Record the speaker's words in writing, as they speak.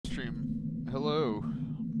Hello,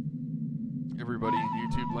 everybody in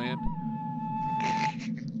YouTube land.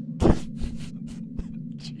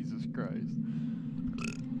 Jesus Christ.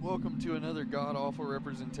 Welcome to another god-awful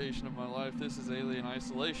representation of my life. This is Alien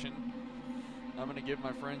Isolation. I'm going to give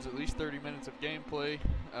my friends at least 30 minutes of gameplay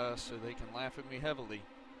so they can laugh at me heavily.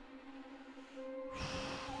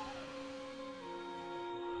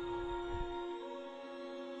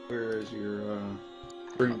 Where is your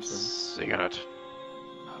brimstone? Sing it.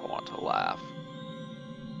 I want to laugh.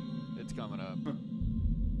 It's coming up.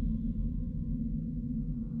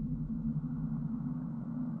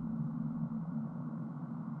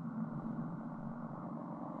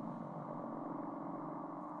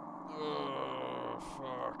 Oh,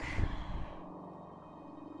 fuck.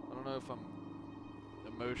 I don't know if I'm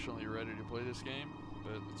emotionally ready to play this game,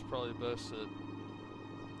 but it's probably best that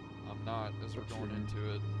I'm not as we're going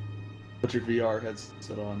into it. Put your VR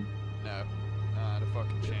headset on. No, not a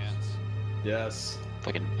fucking chance. Yes.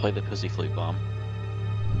 Fucking play the pussy flute bomb.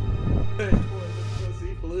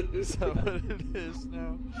 Is that what it is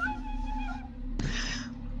now?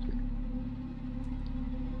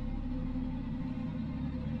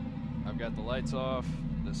 I've got the lights off,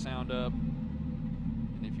 the sound up,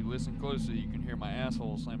 and if you listen closely, you can hear my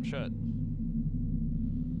asshole slam shut.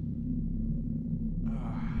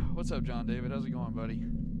 What's up, John David? How's it going, buddy?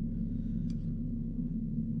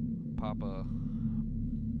 Papa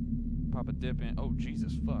dip in. Oh,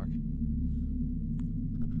 Jesus, fuck.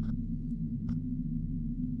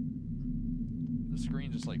 The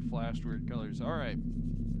screen just like flashed weird colors. Alright.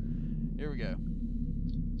 Here we go.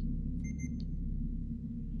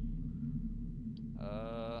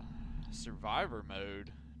 Survivor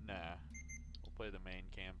mode? Nah. We'll play the main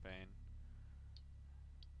campaign.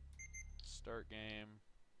 Start game.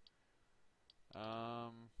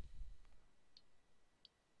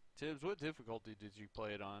 Tibbs, what difficulty did you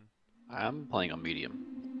play it on? I'm playing on medium.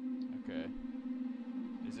 Okay.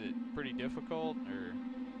 Is it pretty difficult, or?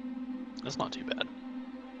 It's not too bad.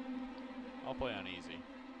 I'll play on easy.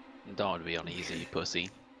 Don't want to be on easy, you pussy.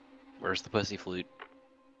 Where's the pussy flute?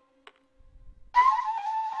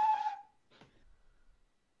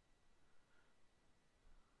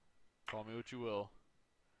 Call me what you will.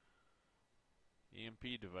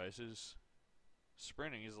 EMP devices.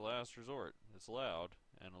 Sprinting is the last resort. It's loud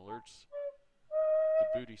and alerts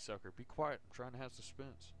the booty sucker. Be quiet, I'm trying to have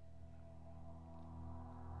suspense.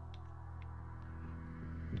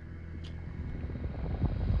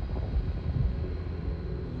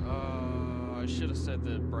 I should have set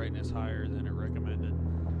the brightness higher than it recommended.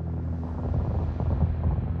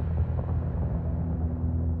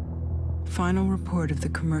 Final report of the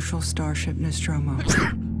commercial starship Nostromo.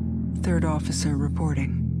 Third officer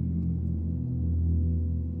reporting.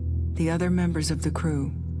 The other members of the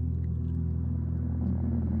crew: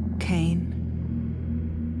 Kane,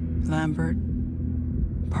 Lambert,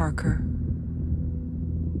 Parker,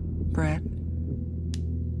 Brett,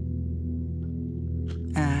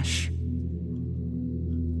 Ash,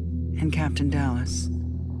 and Captain Dallas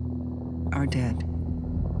are dead.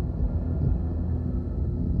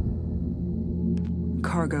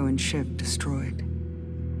 Cargo and ship destroyed.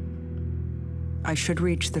 I should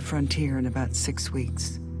reach the frontier in about 6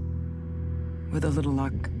 weeks. With a little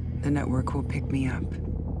luck, the network will pick me up.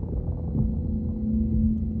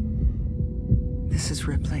 This is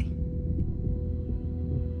Ripley.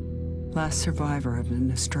 Last survivor of the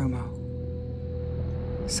Nostromo.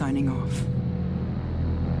 Signing off.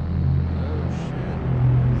 Oh shit.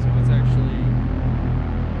 So it's actually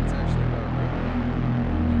about Ripley,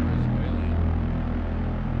 the original alien.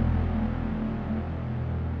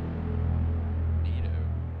 Neato.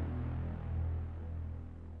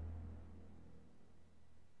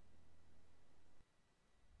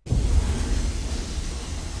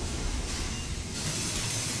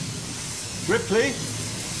 Ripley?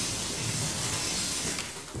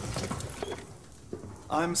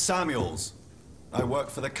 I'm Samuels. I work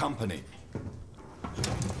for the company.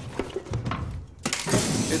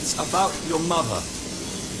 It's about your mother.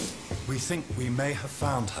 We think we may have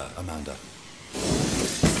found her, Amanda.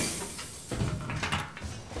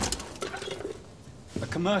 A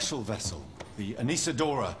commercial vessel, the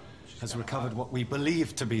Anisadora, has recovered what we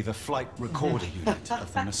believe to be the flight recorder unit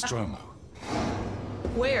of the Nostromo.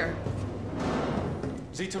 Where?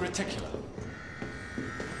 Zeta Reticula.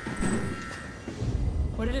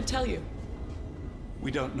 What did it tell you?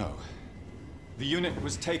 We don't know. The unit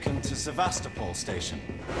was taken to Sevastopol station.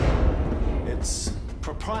 It's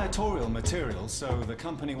proprietorial material, so the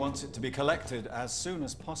company wants it to be collected as soon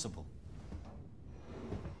as possible.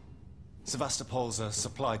 Sevastopol's a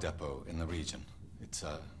supply depot in the region. It's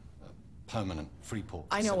a permanent free port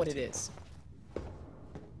I know what it facility. is.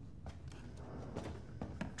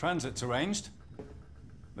 Transit's arranged.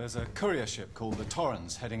 There's a courier ship called the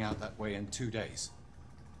Torrens heading out that way in 2 days.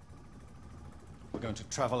 We're going to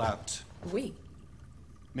travel out. We?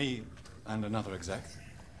 Me and another exec.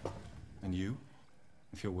 And you,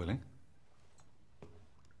 if you're willing.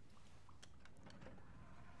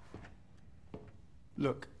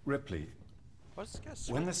 Look, Ripley, What's this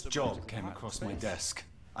guy when this swimming job so came much across in my space? desk,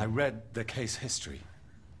 I read the case history.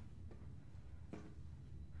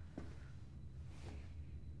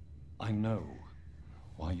 I know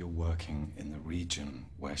why you're working in the region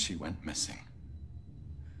where she went missing.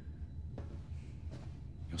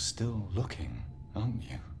 You're still looking, aren't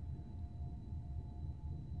you?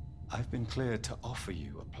 I've been cleared to offer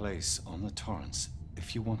you a place on the Torrens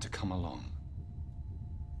if you want to come along.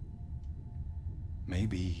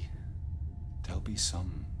 Maybe there'll be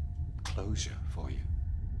some closure for you.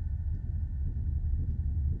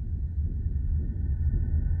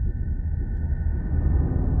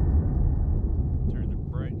 Turn the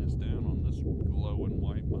brightness down on this glowing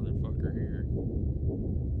white motherfucker here.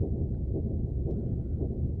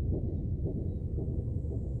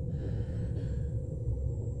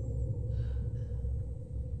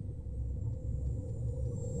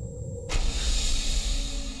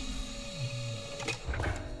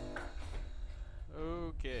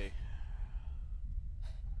 Okay.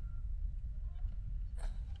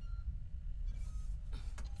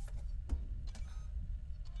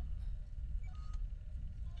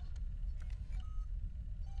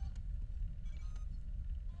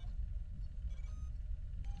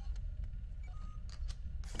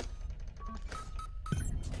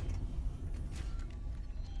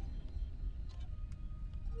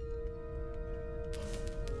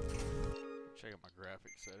 Check out my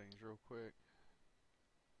graphic settings real quick.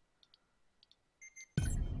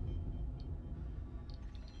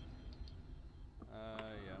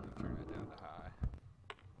 Yeah, I'm gonna turn it down to high.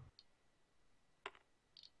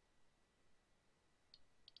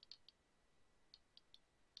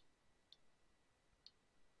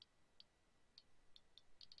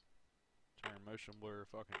 Turn motion blur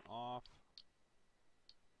fucking off.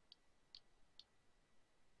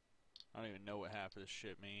 I don't even know what half of this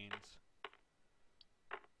shit means.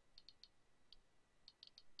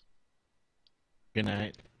 Good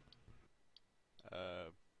night.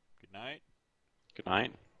 Good night. Good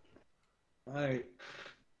night. Alright.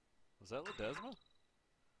 Was that Ledesma?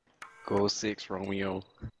 Go 6 Romeo.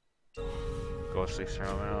 Go 6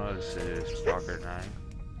 Romeo, this is Stalker 9.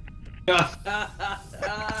 It's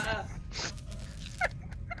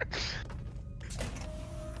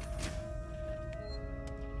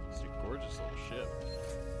a gorgeous little ship.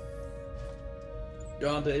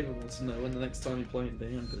 John David wants to know when the next time you're playing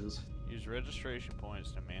Damned is. Use registration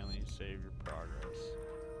points to manually save your progress.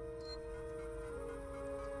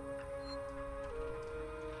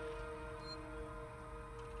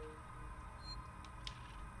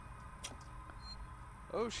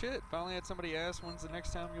 Oh shit, finally had somebody ask when's the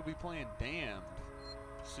next time you'll be playing Damned.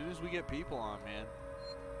 As soon as we get people on, man.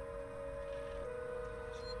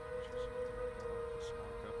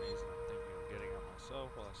 Small companies and I'm thinking of getting on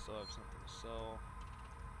myself while I still have something to sell.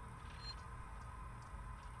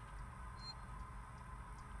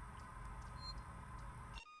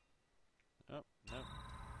 Oh, nope.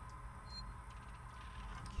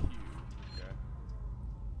 Q, okay.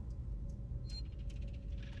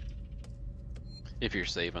 If you're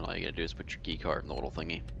saving, all you gotta do is put your key card in the little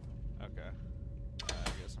thingy. Okay.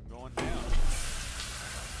 I guess I'm going down.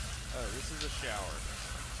 Oh, this is a shower.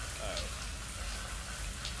 Oh.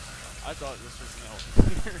 I thought this was an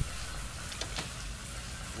elevator.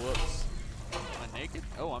 Whoops. Am I naked?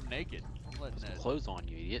 Oh, I'm naked. I'm letting Put some that. clothes on,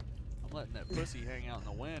 you idiot. I'm letting that pussy hang out in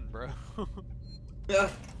the wind, bro. Yeah.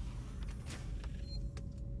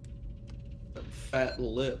 Fat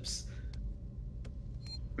lips.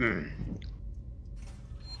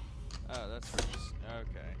 Oh, that's for just.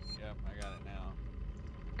 Okay. Yep, I got it now.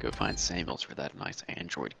 Go find Samuels for that nice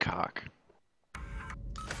android cock.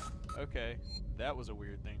 Okay. That was a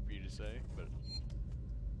weird thing for you to say, but.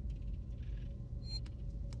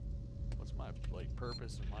 What's my, like,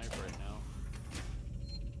 purpose in life right now?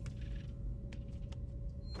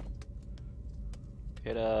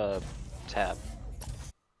 Hit tab,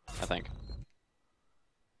 I think.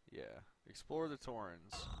 Yeah. Explore the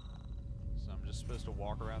Torrens. So I'm just supposed to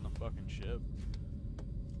walk around the fucking ship.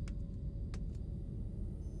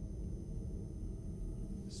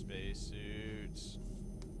 Spacesuits.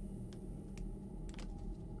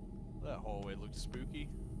 That hallway looked spooky.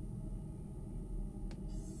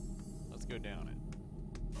 Let's go down it.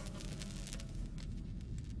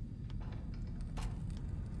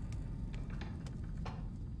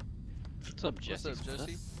 What's up, Jesse? What's up,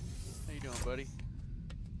 Jesse? doing, buddy?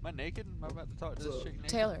 Am I naked? Am I about to talk to this chick naked?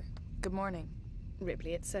 Taylor, good morning.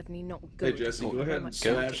 Ripley, it's certainly not good. Hey Jesse, Well, go ahead and much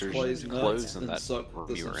smash there's Clay's clothes nuts in and that suck the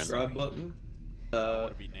room you were in. subscribe button.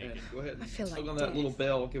 wanna be naked. And go ahead I and feel tug like on that little death.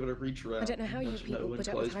 bell, give it a reach around. I don't know how you let people when put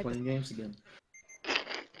up with Clay's hyper- playing games again.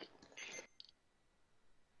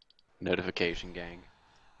 Notification gang.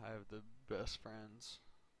 I have the best friends.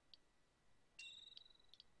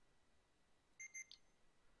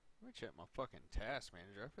 Let me check my fucking task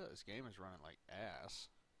manager. I feel like this game is running like ass.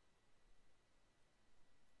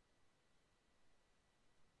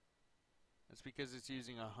 It's because it's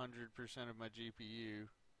using 100% of my GPU.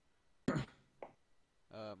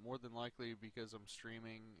 More than likely because I'm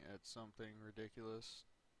streaming at something ridiculous.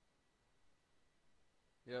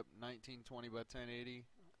 Yep, 1920 by 1080.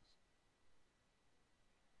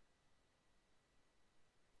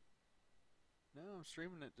 No, I'm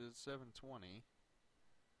streaming it to 720.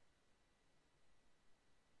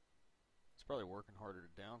 It's probably working harder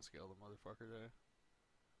to downscale the motherfucker though.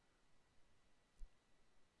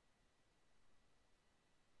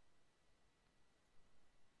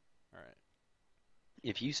 Alright.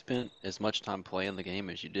 If you spent as much time playing the game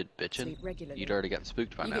as you did bitching, Sleep regularly. you'd already gotten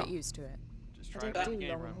spooked by You now. get used to it. Just I trying don't to make do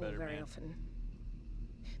the game long run haul better, very man. often.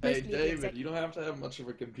 Hey Mostly the David, exec- you don't have to have much of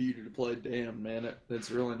a computer to play Damn, man. It's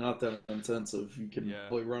really not that intensive. You can Yeah.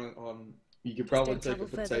 probably run it on. You could probably don't take a travel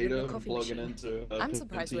further than potato the and coffee plug it machine. into a I'm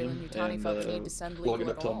surprised Pentium Wayland Yutani and, felt the need to send plug it legal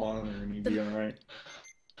up at to a all. monitor and you'd be alright.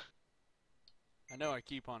 I know I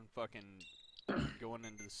keep on fucking going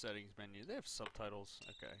into the settings menu. They have subtitles.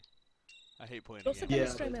 Okay. I hate playing Also, games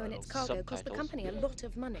with Nostromo and its subtitles. cargo cost the Subtitles. company a lot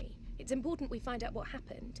of money. It's important we find out what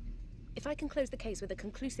happened. If I can close the case with a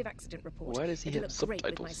conclusive accident report, Why does he it'll have look great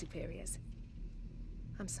with my subtitles? superiors.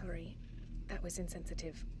 I'm sorry. That was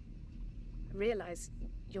insensitive. I realize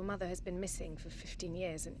your mother has been missing for 15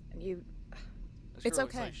 years, and you... This It's girl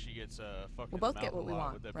looks okay. like she gets fucking We'll both mouth get a what we lot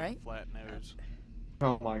want, with that right? big flat nose.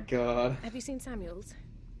 Oh my god. Have you seen Samuels?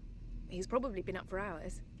 He's probably been up for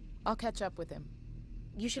hours. I'll catch up with him.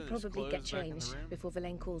 You should There's probably get clothes back in the changed room. before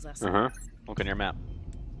Verlaine calls us. Uh-huh. Look on your map.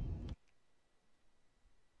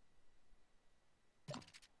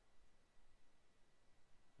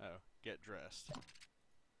 Oh, get dressed.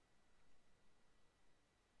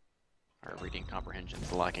 Our reading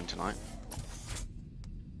comprehension's lacking tonight.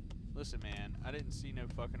 Listen, man, I didn't see no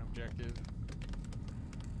fucking objective.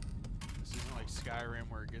 This isn't like Skyrim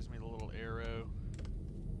where it gives me the little arrow.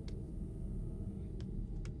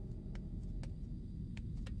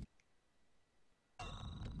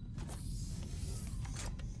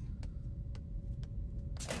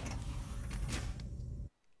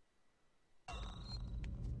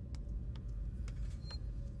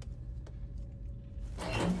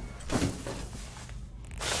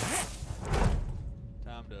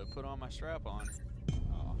 Time to put on my strap on.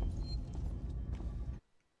 Oh.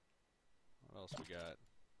 What else we got?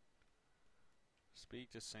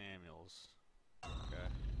 Speak to Samuels. Okay.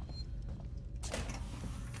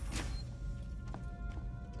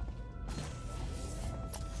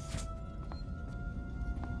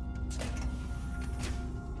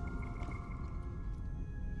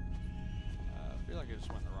 I feel like I just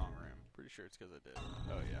went in the wrong room. Pretty sure it's because I did.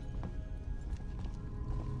 Oh yeah.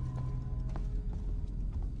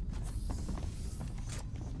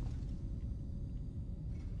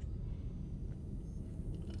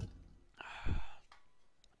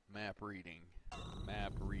 Map reading.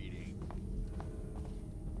 Map reading.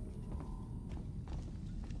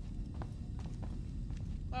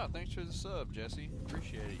 Oh, thanks for the sub, Jesse.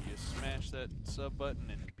 Appreciate it. You smash that sub button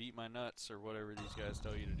and beat my nuts or whatever these guys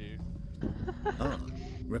tell you to do. Ah,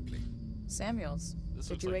 Ripley. Samuels, This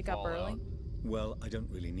did looks you like wake up Fallout. early? Well, I don't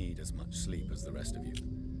really need as much sleep as the rest of you.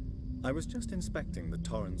 I was just inspecting the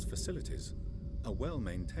Torrens facilities. A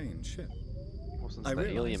well-maintained ship. Well, since I the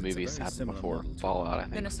realize Alien it's a movies very happened similar before model to- Fallout, I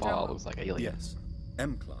think Nostromo. Fallout looks like Alien. Yes,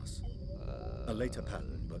 M-class. A later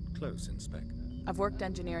pattern, but close in spec. I've worked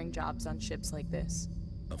engineering jobs on ships like this.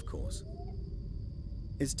 Of course.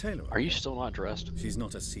 Is Taylor Are you okay? still not dressed? She's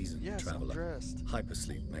not a seasoned Yes, I'm traveler. dressed.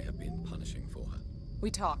 Hypersleep may have been punishing for her.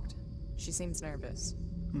 We talked. She seems nervous.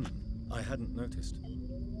 I hadn't noticed.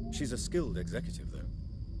 She's a skilled executive, though.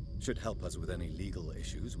 Should help us with any legal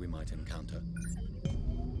issues we might encounter.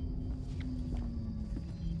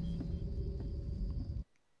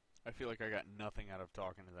 I feel like I got nothing out of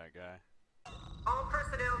talking to that guy. All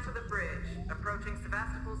personnel to the bridge, approaching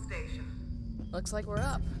Sevastopol Station. Looks like we're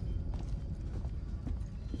up.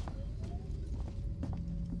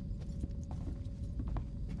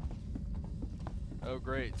 Oh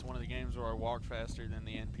great, it's one of the games where I walk faster than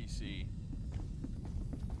the NPC.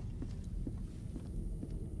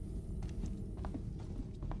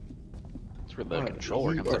 That's where the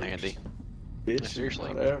controller comes in handy. Yeah,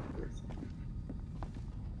 seriously. It's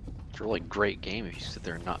a really great game if you sit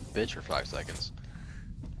there and not bitch for 5 seconds.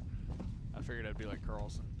 I figured I'd be like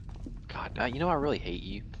Carlson. God, you know I really hate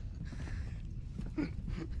you.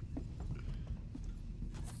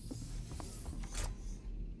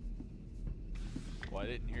 Well, I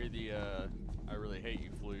didn't hear the I really hate you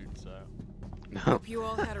flute, so. Hope you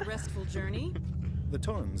all had a restful journey. The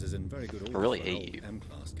Torrens is in very good order. I really for hate an old you.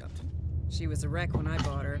 M-class captain. She was a wreck when I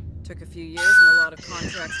bought her. Took a few years and a lot of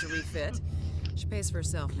contracts to refit. She pays for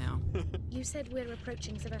herself now. You said we're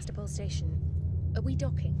approaching Sevastopol Station. Are we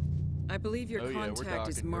docking? I believe your Oh, yeah, we're contact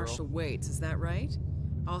is docking, Marshal girl. Waits, is that right?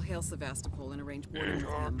 I'll hail Sevastopol and arrange boarding with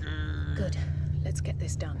him. Good. Let's get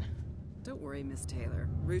this done. Don't worry, Miss Taylor.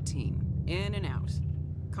 Routine. In and out.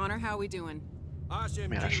 Connor, how we doing?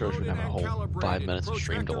 Man, I sure should have a whole 5 minutes of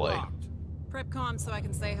stream delay. Prep comm so I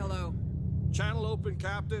can say hello. Channel open,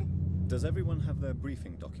 Captain. Does everyone have their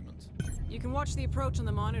briefing documents? You can watch the approach on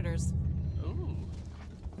the monitors. Ooh.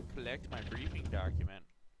 Collect my briefing document.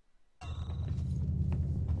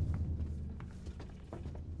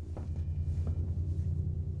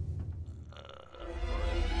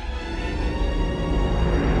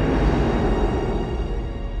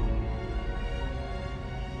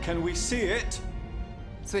 Can we see it?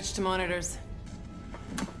 Switch to monitors.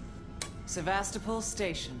 Sevastopol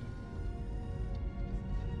Station.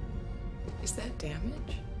 Is that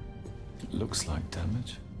damage? It looks like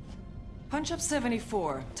damage. Punch up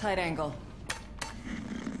 74, tight angle.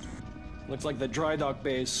 Looks like the dry dock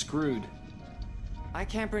bay is screwed. I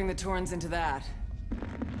can't bring the Torrens into that.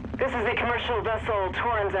 This is the commercial vessel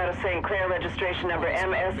Torrens out of St. Clair, registration number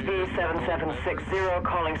MSV7760,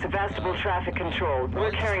 calling Sevastopol Traffic Control.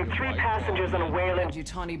 We're carrying 3 passengers on a Wayland.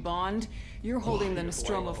 Utani Bond, you're holding the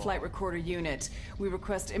Nostromo flight recorder unit. We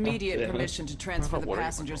request immediate permission to transfer the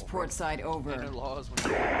passengers portside No over. laws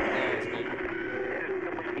when you're laws, baby.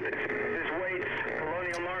 This Waits,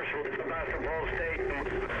 Colonial Marshal, Sevastopol Station.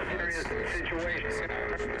 Serious situation.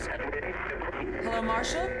 Hello,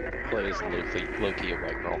 Marshal? Plays low-key a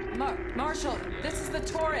white girl. Marshal, this is the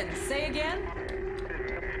Torrens. Say again?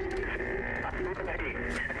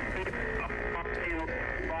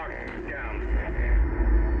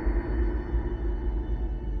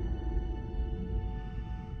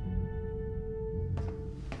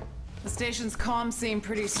 The station's comms seem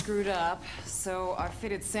pretty screwed up, so I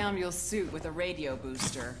fitted Samuel's suit with a radio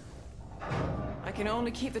booster. I can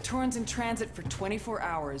only keep the Torrens in transit for 24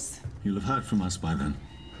 hours. You'll have heard from us by then.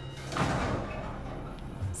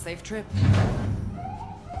 Safe trip.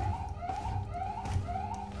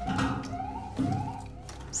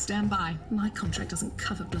 Stand by. My contract doesn't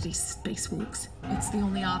cover bloody spacewalks. It's the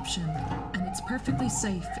only option, and it's perfectly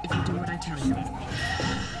safe if you do what I tell you.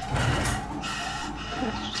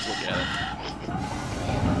 Just look at it.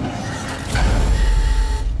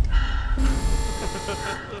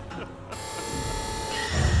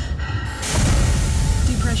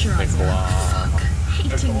 Depressurize it. Fuck.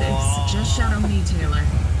 Hating this. Just shadow me, Taylor.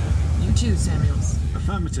 You too, Samuels.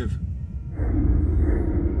 Affirmative.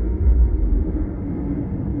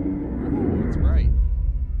 Ooh, it's bright.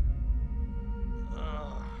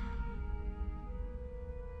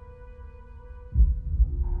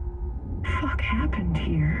 Fuck happened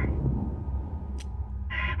here?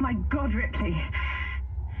 My God, Ripley.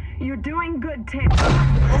 You're doing good, Taylor.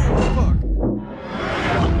 Oh, fuck.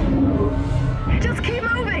 Just keep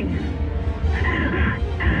moving.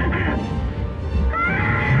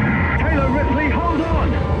 Taylor, Ripley, hold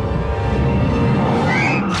on!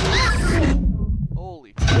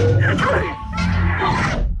 Holy.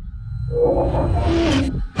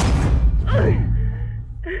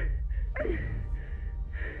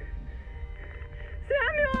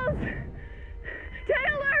 Samuels!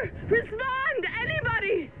 Taylor! Respond!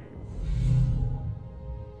 Anybody!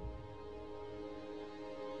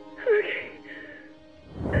 Okay.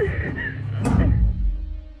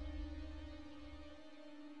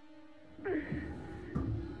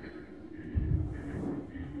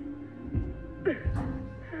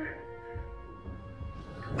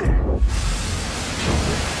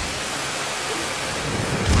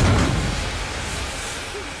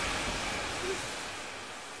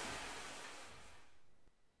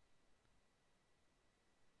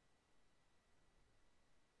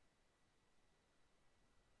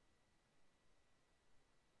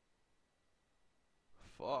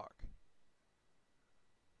 Fuck.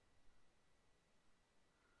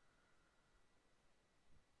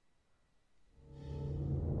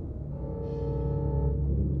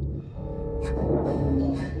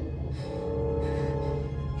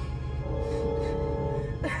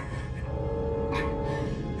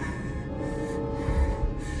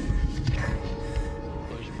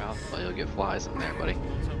 flies in there, buddy.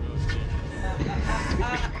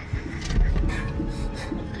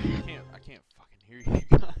 I can't fucking hear you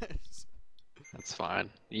guys. That's fine.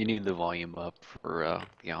 You need the volume up for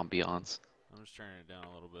the ambiance. I'm just turning it down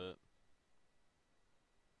a little bit.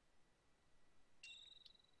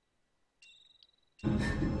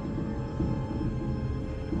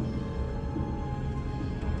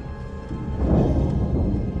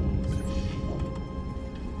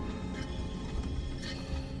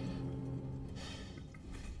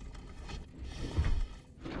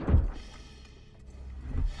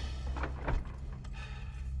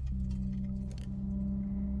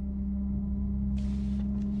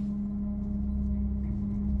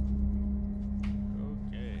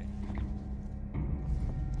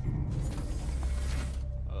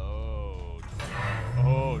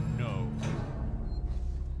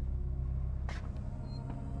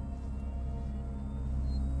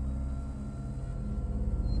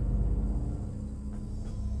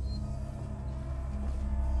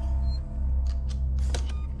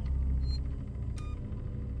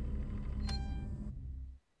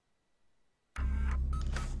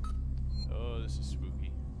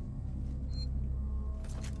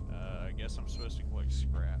 I'm supposed to collect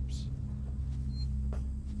scraps.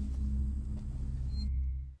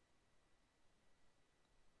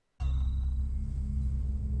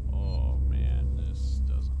 Oh man, this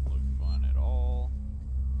doesn't look fun at all.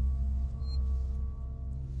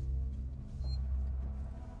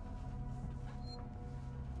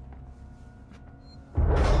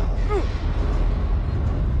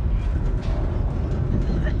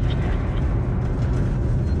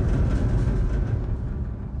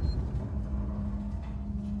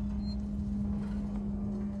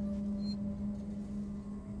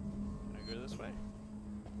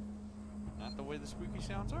 Not the way the spooky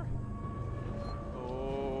sounds are.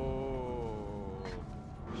 Oh,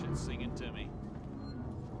 shit's singing to me.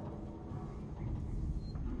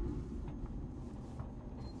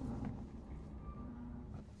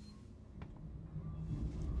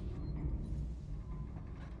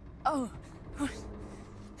 Oh. Why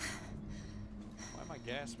am I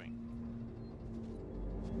gasping?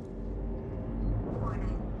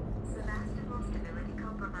 Warning. Sevastopol stability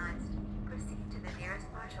compromised. Proceed to the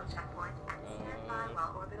nearest partial checkpoint and stand by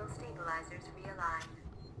while orbital stabilizers realign.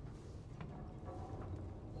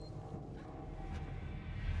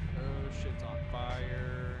 Oh, shit's on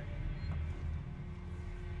fire.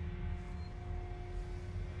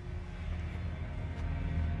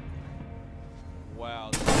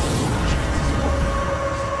 Wow.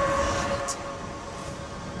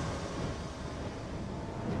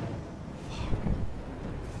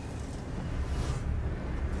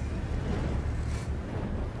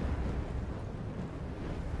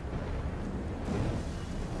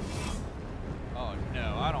 Oh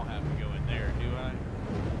no, I don't have to go in there, do I?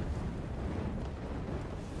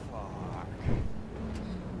 Fuck.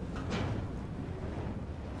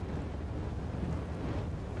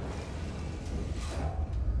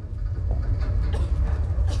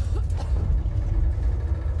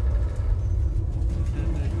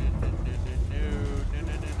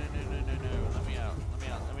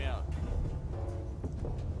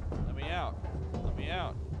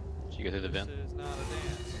 Did you go through the vent? This is not a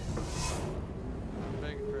dance. I'm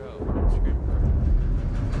begging for help. I'm screaming for help.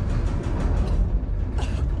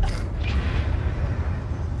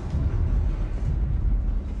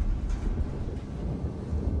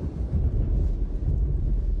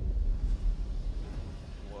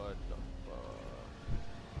 What the fuck?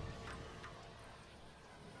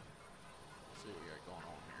 Let's see what we got going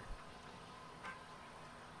on here.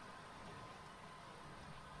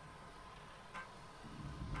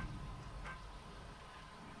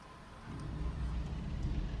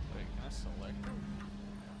 Wait, can I select it?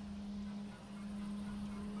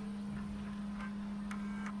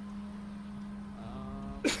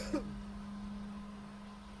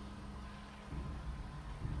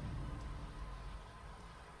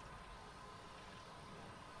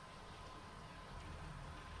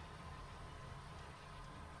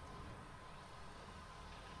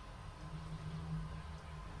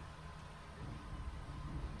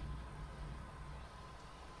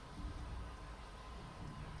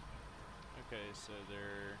 Okay, so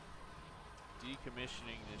they're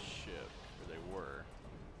decommissioning this ship, or they were.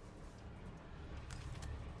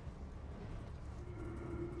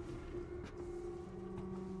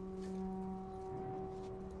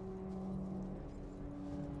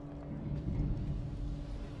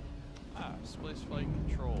 Ah, space flight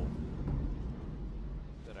control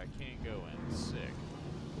that I can't go in. Sick.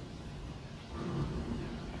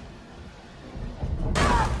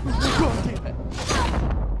 God damn it.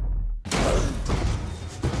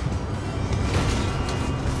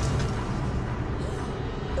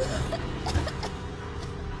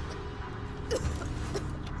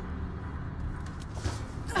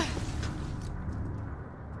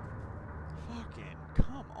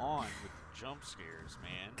 scares,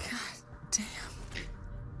 man. God damn.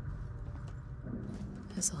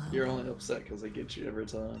 This'll help. You're only upset because they get you every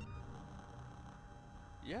time.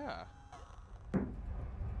 Yeah.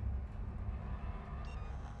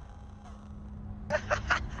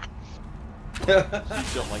 You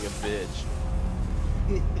jump like a bitch.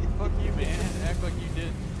 Fuck you, man. Act like you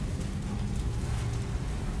didn't.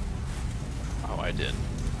 Oh, I did.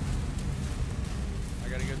 I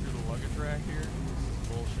gotta go through the luggage rack here. This is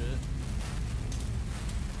bullshit.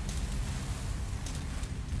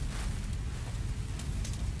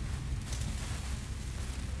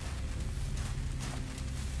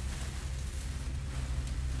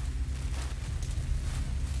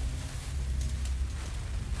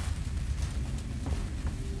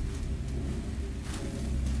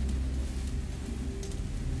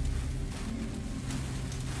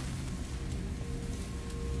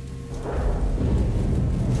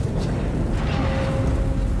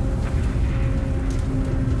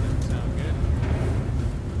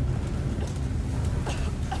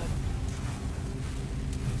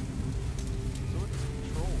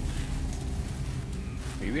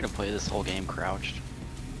 Are you gonna play this whole game crouched?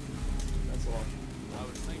 That's all. I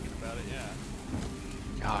was thinking about it, yeah.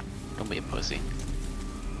 God, don't be a pussy.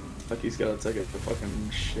 Like he's gotta take it for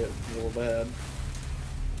fucking shit real bad.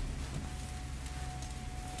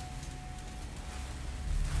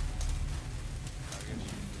 I guess you can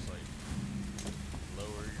just like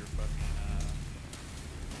lower your fucking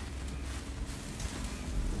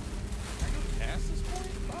Can I go past this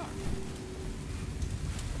point? Fuck.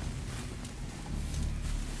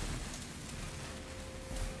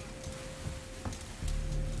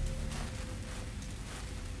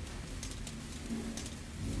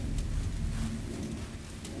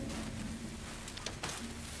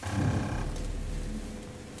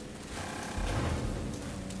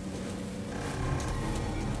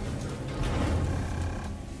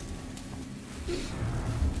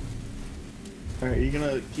 Alright, are you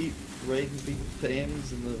gonna keep raiding people's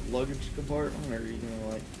panties in the luggage compartment, or are you gonna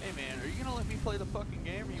like... Hey man, are you gonna let me play the fucking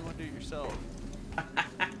game or you wanna do it yourself?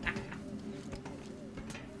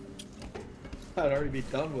 I'd already be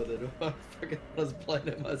done with it if I fucking was playing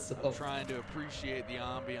it myself. I'm trying to appreciate the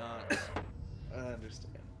ambiance. I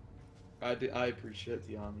understand. I appreciate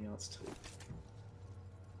the ambiance too.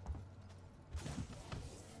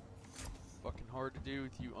 Fucking hard to do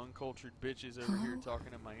with you uncultured bitches over here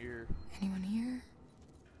talking in my ear. Anyone here?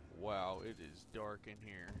 Wow, it is dark in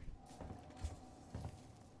here.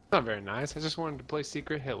 Not very nice. I just wanted to play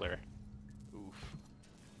Secret Hitler. Oof.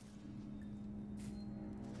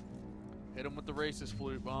 Hit him with the racist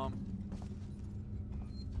flute bomb.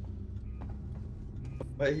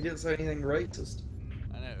 But he didn't say anything racist.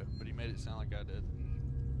 I know, but he made it sound like I did.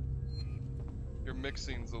 Your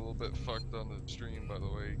mixing's a little bit fucked on the stream, by the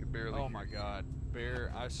way. You can barely. Oh my god.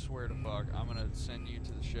 Bear, I swear to fuck, I'm gonna send you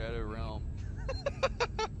to the Shadow Realm.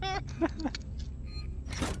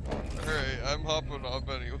 Alright, I'm hopping off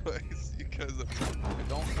anyways, because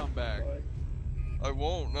don't come back. I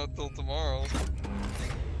won't, not till tomorrow.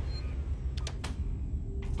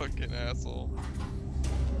 Fucking asshole.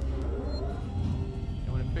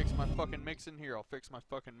 You wanna fix my fucking mixing? Here, I'll fix my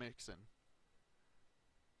fucking mixing.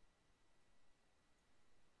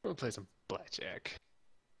 We'll play some blackjack.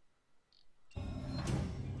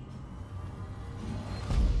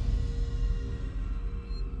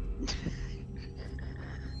 I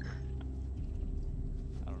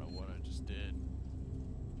don't know what I just did.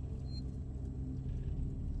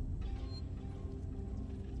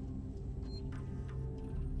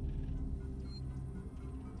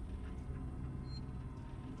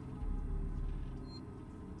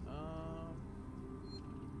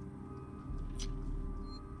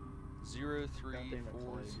 Zero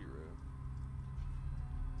 340.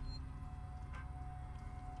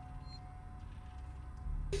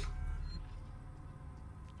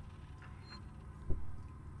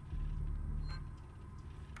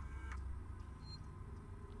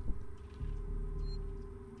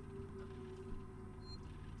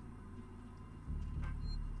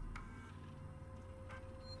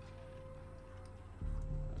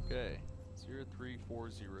 Okay,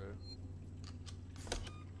 0340.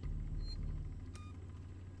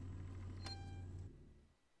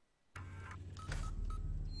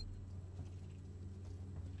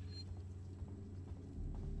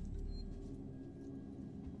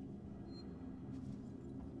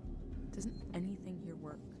 Doesn't anything here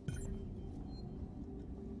work?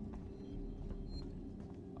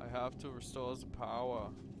 I have to restore the power.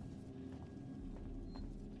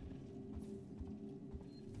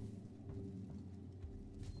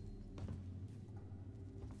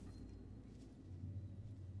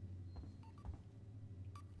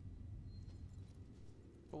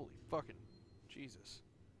 Holy fucking Jesus.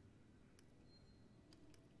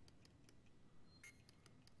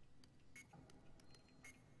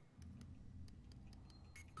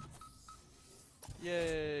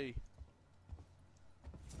 Yay!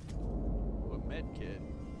 Oh, a med kit.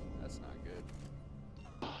 That's not good.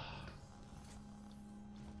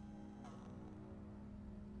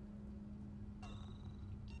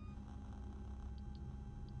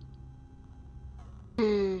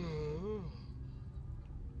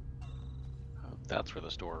 That's where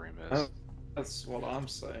the storeroom is. Oh, that's what I'm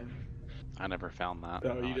saying. I never found that.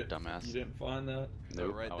 Oh, you dumbass. You didn't find that?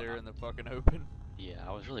 Nope. Right there in the fucking open. Yeah,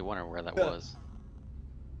 I was really wondering where that was.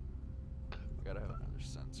 Gotta have another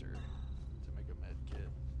sensor to make a med kit.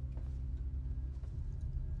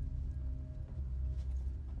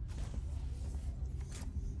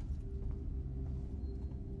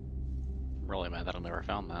 I'm really mad that I never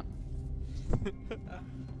found that.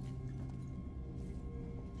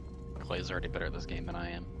 Clay's already better at this game than I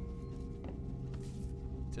am.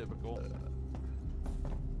 Typical.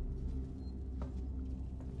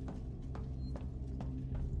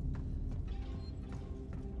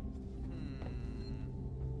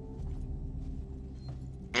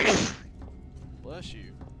 Bless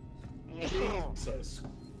you. Jesus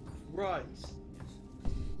Christ.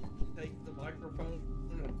 Take the microphone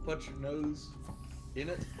and put your nose in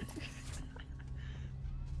it.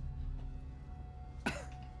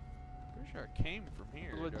 Pretty sure I came from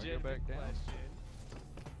here. Do I go Legitimate back down? question.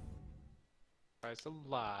 Christ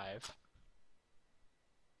alive.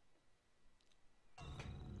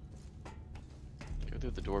 Go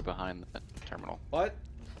through the door behind the terminal. What?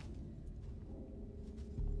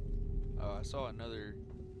 Oh, I saw another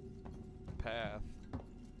path.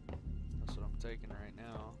 That's what I'm taking right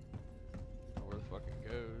now. I don't know where the fuck it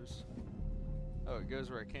goes. Oh, it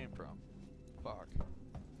goes where I came from. Fuck.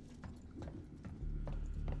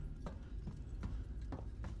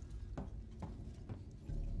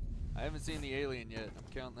 I haven't seen the alien yet. I'm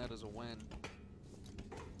counting that as a win.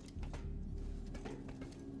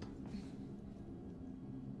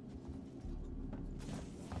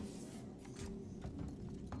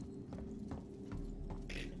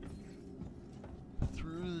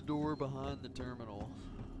 Through the door behind the terminal.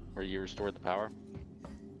 Where you restored the power?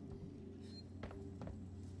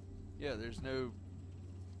 Yeah, there's no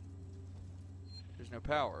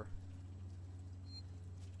power.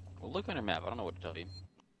 Well, look on your map. I don't know what to tell you.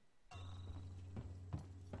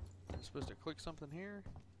 I'm supposed to click something here?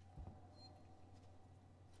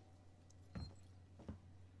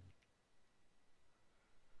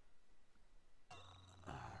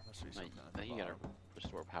 Must be something at the You gotta bottom.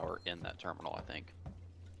 restore power in that terminal, I think.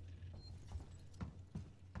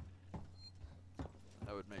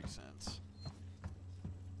 That would make sense.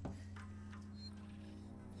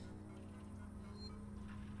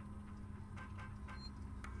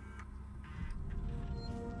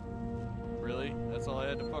 Really? That's all I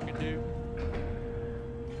had to fucking do?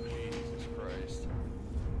 Jesus Christ.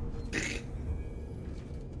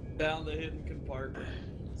 Down the hidden compartment.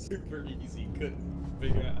 Super easy. Couldn't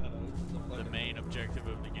figure out how to open The main objective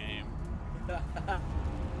of the game.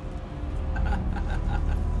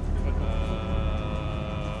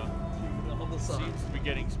 Seems to be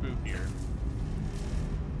getting spookier.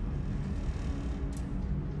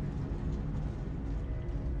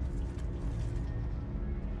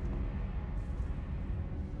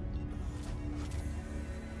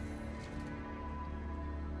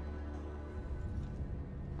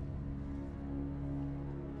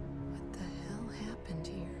 What the hell happened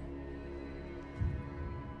here?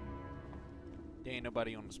 There ain't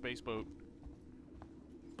nobody on the space boat.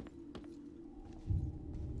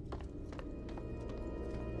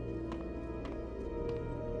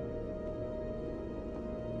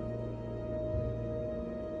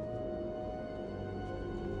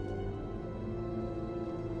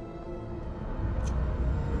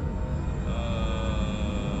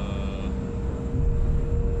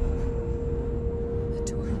 The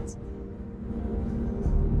torrents.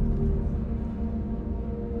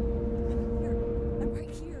 I'm right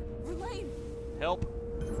here. Verlaine! Help!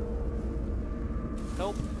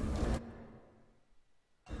 Help!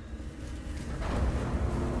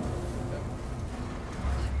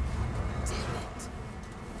 Damn it.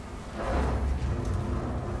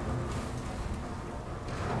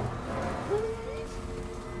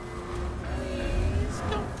 Please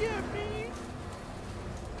don't get me!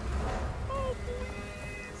 Oh,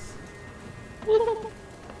 please!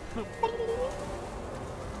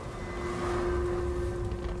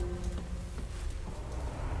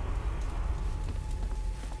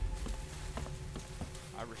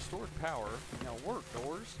 I restored power. Now work,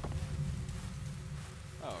 doors.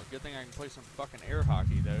 Oh. Oh, good thing I can play some fucking air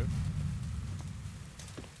hockey, though.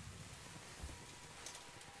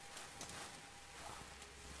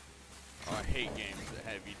 Oh, I hate games that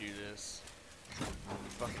have you do this. You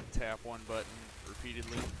fucking tap one button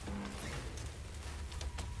repeatedly.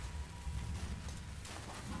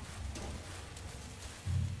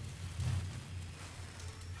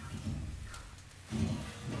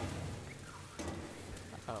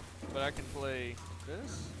 Oh, but I can play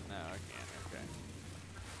this? No, I can't. Okay.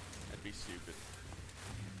 That'd be stupid.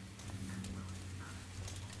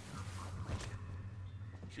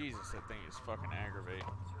 Jesus, that thing is fucking aggravating.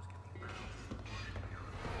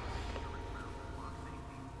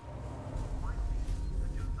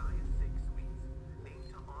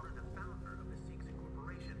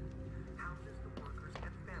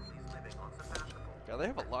 Yeah, they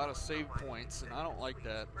have a lot of save points, and I don't like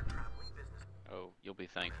that. Oh, you'll be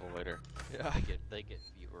thankful later. Yeah. They get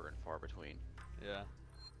fewer and far between. Yeah.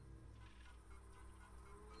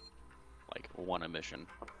 Like one emission.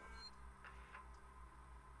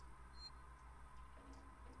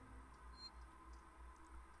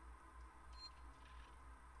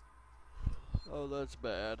 Oh, that's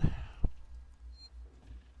bad.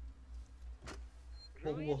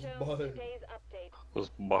 Julia Jones, today's update. Was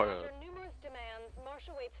After numerous demands,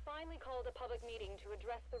 Marshal Waits finally called a public meeting to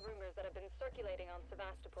address the rumors that have been circulating on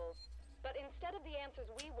Sevastopol. But instead of the answers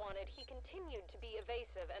we wanted, he continued to be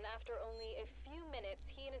evasive, and after only a few minutes,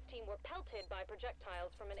 he and his team were pelted by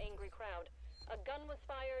projectiles from an angry crowd. A gun was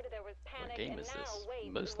fired, there was panic, What game and is now this?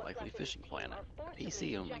 Waits Most and what's likely left of his Fishing team Planet. are A forcibly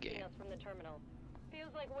PC only ejecting game. us from the terminal.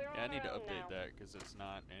 Feels like we're Yeah, I on need to our own update now. that because it's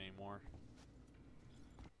not anymore.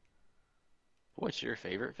 What's your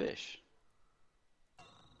favorite fish?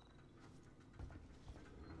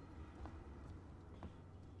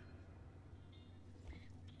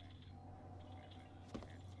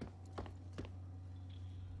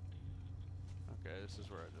 Okay, this is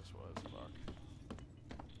where I just was. Fuck.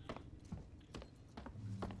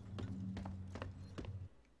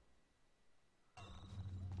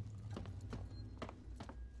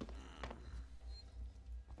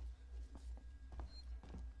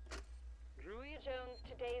 Julia Jones,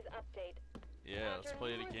 today's update. Yeah, let's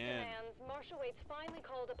play it again. Demands, Marshal Waits finally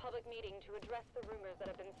called a public meeting to address the rumors that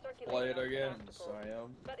have been circulating Play it on again, Sevastopol.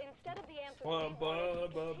 Sam. But instead of the answers we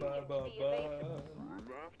wanted, he continued to be evasive.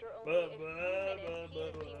 After only a few minutes, he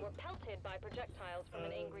and his team were pelted by projectiles from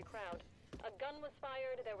an angry crowd. A gun was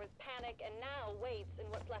fired, there was panic, and now Waits and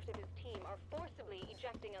what's left of his team are forcibly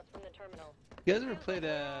ejecting us from the terminal. You guys ever played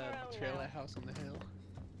Trail at House on the Hill?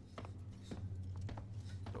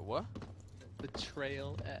 The what? The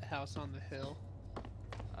Trail at House on the Hill.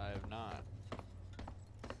 I have not.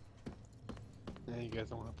 Yeah, you guys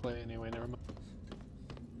don't want to play anyway, never mind.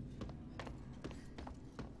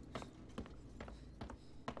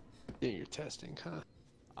 Yeah, you're testing, huh?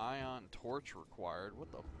 Ion torch required. What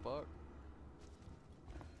the fuck?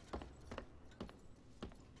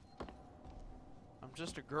 I'm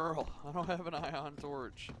just a girl. I don't have an ion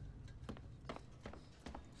torch.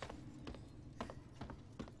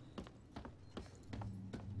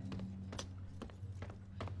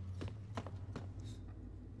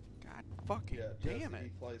 God fucking damn it. He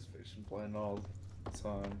plays Fishing Planet all the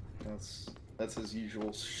time. That's his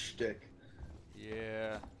usual shtick.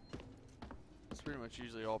 Yeah. That's pretty much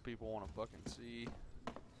usually all people want to fucking see.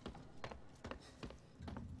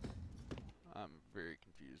 I'm very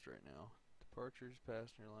confused right now. Departures,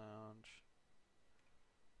 passenger lounge.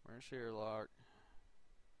 Where's airlock?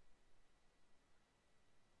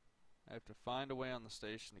 I have to find a way on the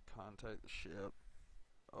station to contact the ship.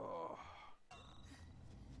 Oh.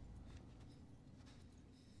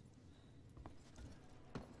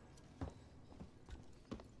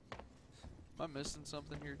 Am I missing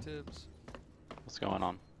something here, Tibbs? What's going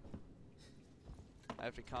on? I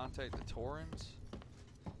have to contact the Torrens?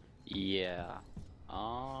 Yeah.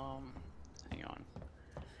 Hang on.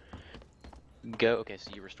 Okay,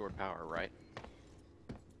 so you restored power, right?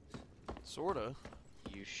 Sorta.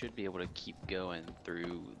 You should be able to keep going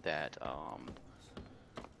through that,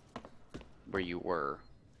 where you were,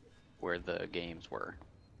 where the games were.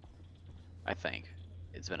 I think.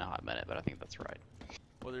 It's been a hot minute, but I think that's right.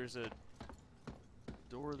 Well, there's a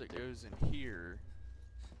door that goes in here,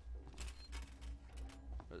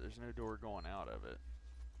 but there's no door going out of it.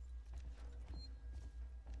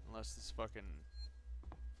 Unless this fucking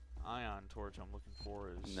ion torch I'm looking for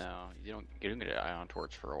is... No, you don't get an ion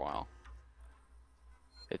torch for a while.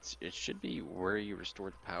 It should be where you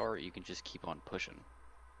restored the power, you can just keep on pushing,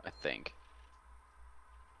 I think.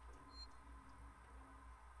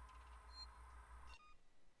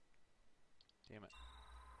 Damn it.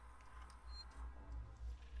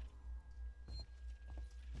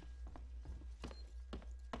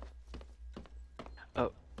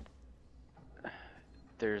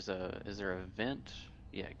 There's a. Is there a vent?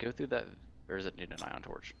 Yeah, go through that. Or does it need an ion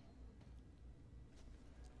torch?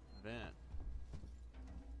 Vent.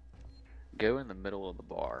 Go in the middle of the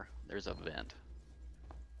bar. There's a vent.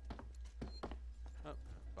 Oh,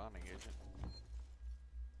 bonding agent.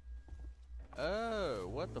 Oh,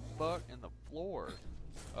 what the fuck in the floor?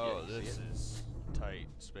 Oh, Yeah, this is tight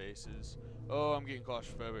spaces. Oh, I'm getting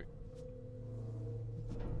claustrophobic.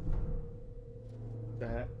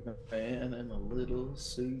 Batman in a little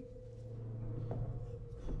suit.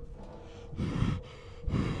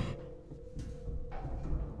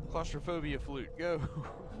 Claustrophobia flute, go!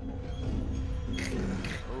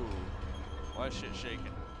 Oh, why is shit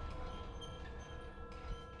shaking?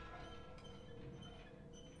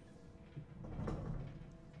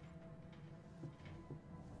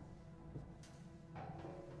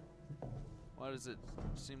 Why does it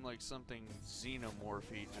seem like something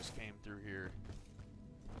xenomorphy just came through here?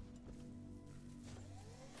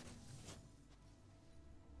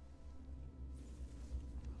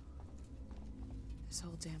 This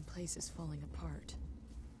whole damn place is falling apart.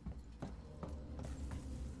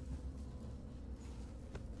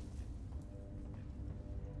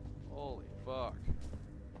 Holy fuck.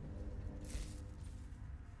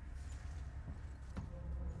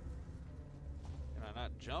 Can I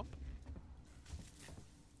not jump?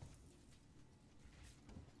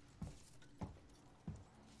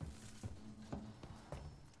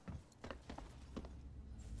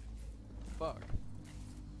 Fuck.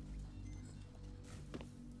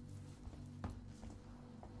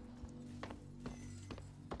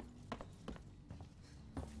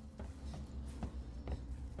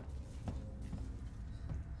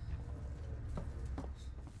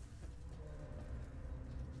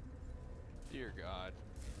 Dear God.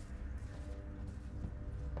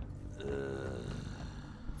 There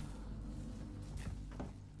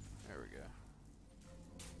we go.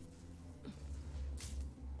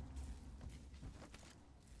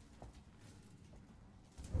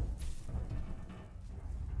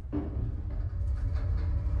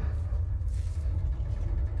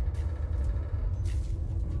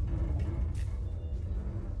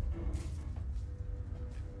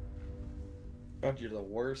 God, you're the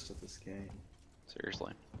worst at this game.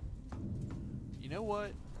 Seriously. You know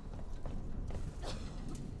what?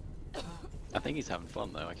 I think he's having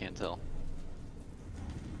fun though, I can't tell.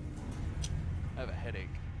 I have a headache.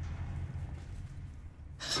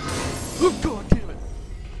 Oh God damn it!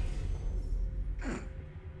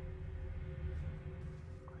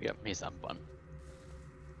 Yep, he's having fun.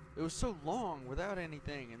 It was so long without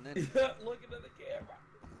anything, and then Looking at the camera.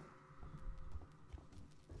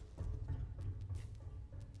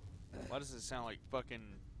 why does it sound like fucking?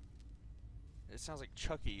 It sounds like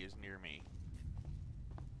Chucky is near me.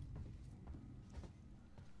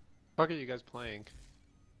 What are you guys playing?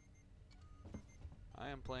 I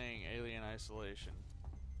am playing Alien Isolation.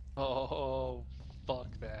 Oh, fuck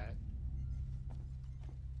that.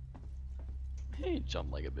 He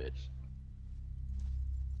jumped like a bitch.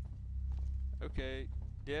 Okay,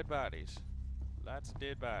 dead bodies. Lots of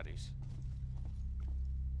dead bodies.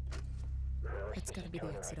 That's gotta be the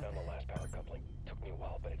exit I found the last power coupling. Took me a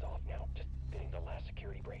while, but it's off now. Just fitting the last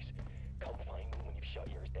security brace. Come find me when you've shut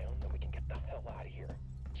yours down, then we can get the hell out of here.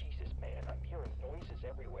 Jesus, man, I'm hearing noises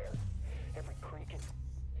everywhere. Every creak and...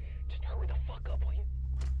 Just hurry the fuck up, will you?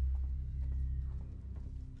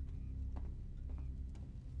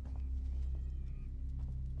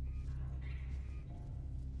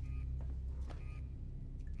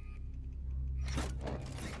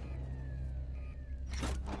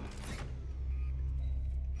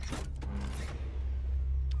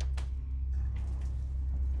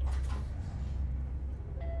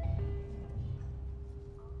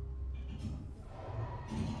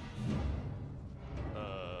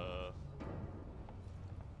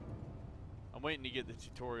 I'm waiting to get the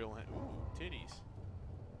tutorial. Ooh, titties.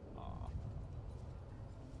 Aw.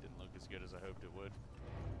 Didn't look as good as I hoped it would.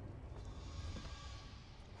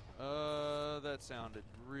 That sounded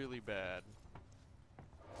really bad.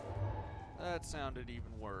 That sounded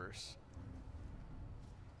even worse.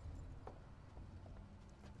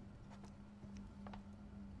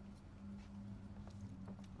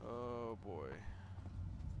 Oh boy.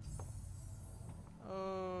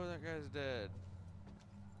 Oh, that guy's dead.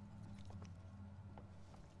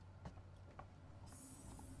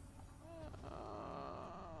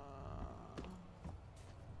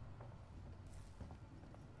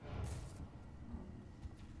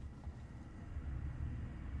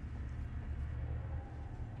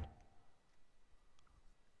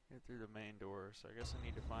 Get through the main door, so I guess I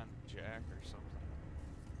need to find the jack or something.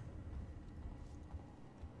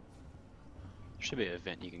 Should be a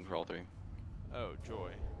vent you can crawl through. Oh,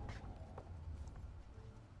 joy.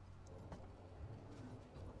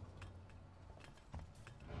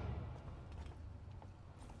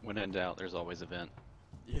 When in doubt, there's always a vent.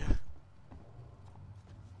 Yeah. I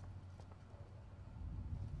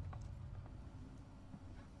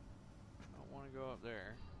don't want to go up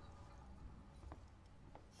there.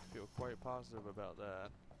 I feel quite positive about that.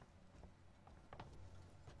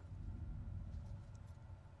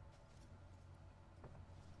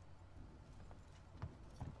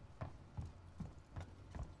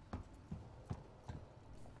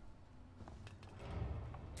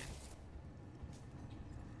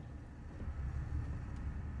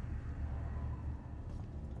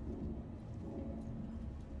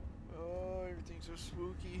 Oh, everything's so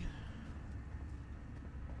spooky.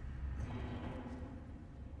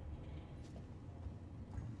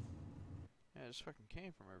 Yeah, I just fucking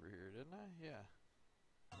came from over here, didn't I? Yeah.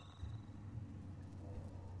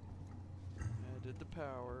 I did the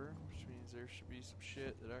power, which means there should be some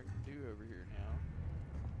shit that I can do over here now.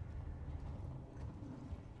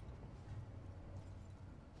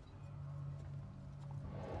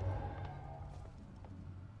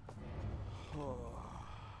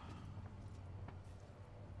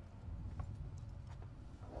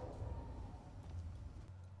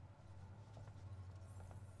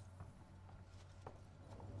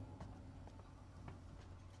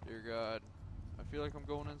 Dear God, I feel like I'm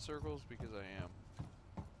going in circles because I am.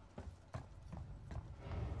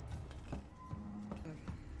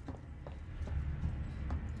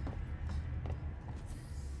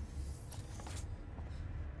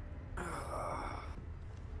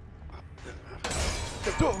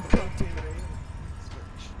 Oh, God damn it.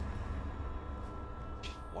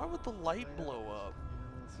 Why would the light blow up?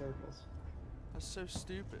 Circles. That's so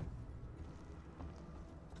stupid.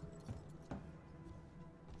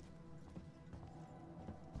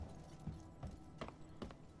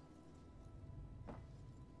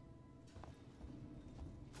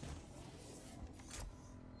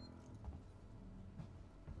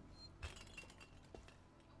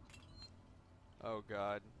 Oh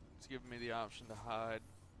God, it's giving me the option to hide.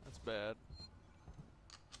 That's bad.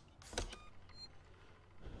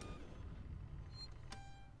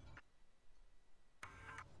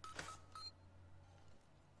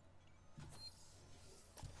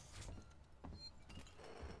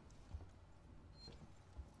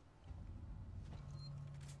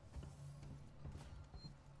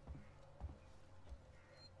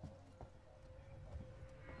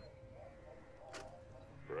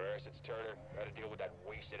 First, it's Turner. Gotta deal with that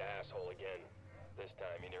wasted asshole again. This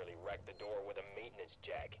time, he nearly wrecked the door with a maintenance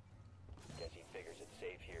jack. Guess he figures it's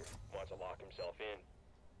safe here. Wants to lock himself in.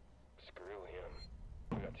 Screw him.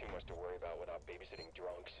 We got too much to worry about without babysitting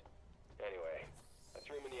drunks. Anyway, I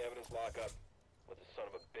threw him in the evidence lockup. Let the son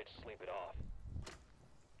of a bitch sleep it off.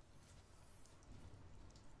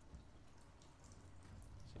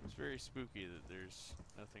 Seems very spooky that there's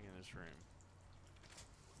nothing in this room.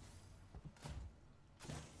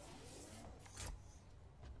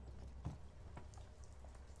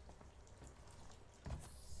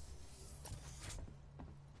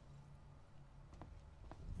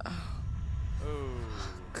 Oh.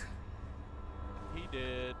 He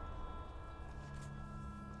did.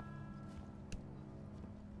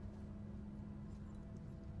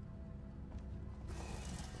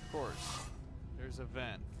 Of course. There's a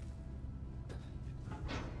vent.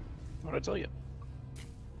 What'd I tell you?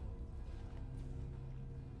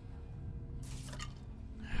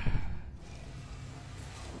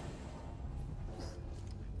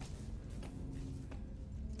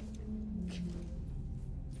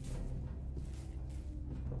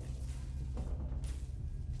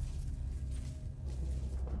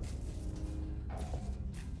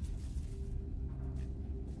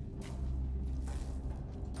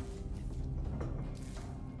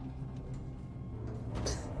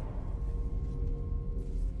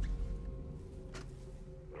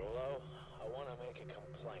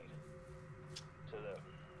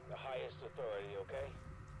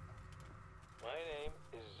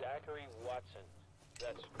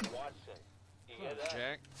 That's Watson. You get that?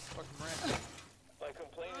 Jack, fucking rat. My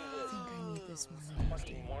complaint is this. I think I need this more The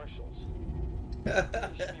fucking marshals. They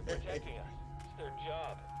should be protecting us. It's their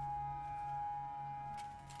job.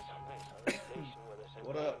 Somebody's on the station with us.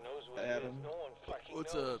 What up, knows what Adam? No one fucking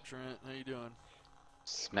What's knows. up, Trent? How you doing?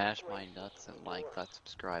 Smash my nuts and like that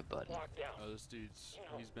subscribe button. Oh, this dude's,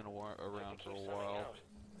 he's been around for a while.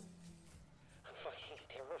 I'm fucking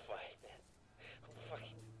terrified, man. I'm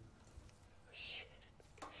fucking... Shit.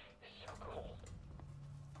 It's so cold.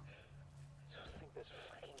 I don't think this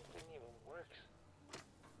fucking thing even works.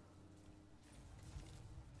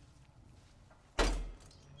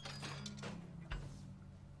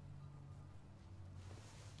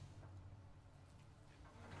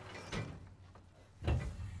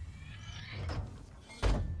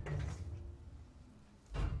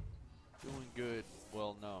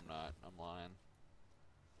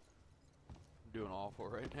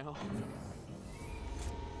 for right now.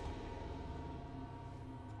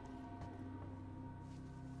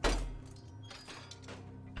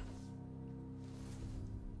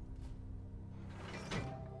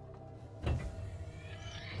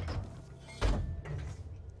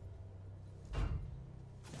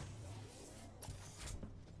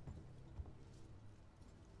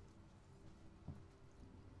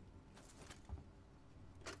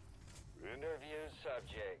 Interview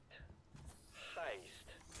subject. Heist.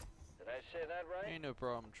 Did I say that right? Ain't no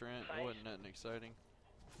problem, Trent. It Heist. wasn't nothing exciting.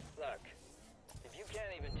 Look, if you can't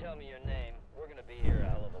even tell me your name, we're gonna be here a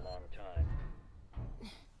hell of a long time.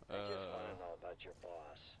 I just want to know about your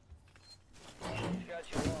boss. He's got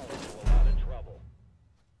you all into a lot of trouble.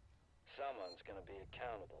 Someone's gonna be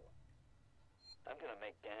accountable. I'm gonna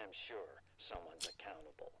make damn sure someone's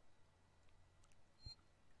accountable.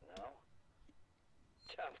 No?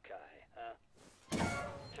 Tough guy, huh?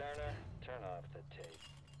 Turner, turn off the tape.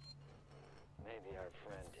 Maybe our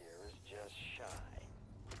friend here is just shy.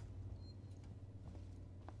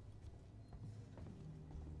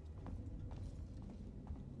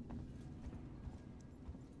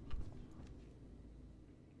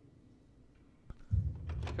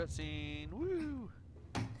 Cutscene, woo!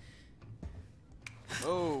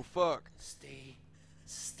 Oh, fuck. Stay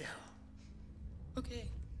still. Okay.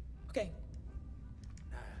 Okay.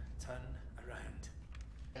 Now, turn around.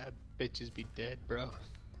 That bitches be dead, bro.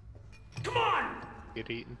 Come on! Get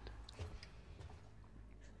eaten.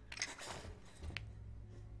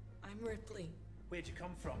 I'm Ripley. Where'd you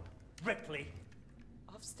come from? Ripley?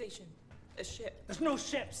 Off station. A ship. There's no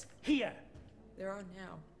ships here! There are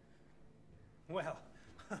now. Well,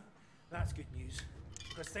 that's good news.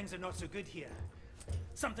 Because things are not so good here.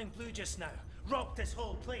 Something blue just now. Rocked this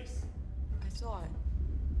whole place. I saw it.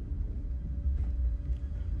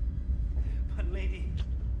 But lady,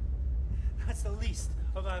 that's the least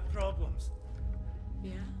of our problems.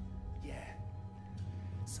 Yeah? Yeah.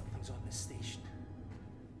 Something's on this station.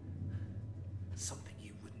 Something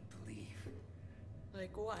you wouldn't believe.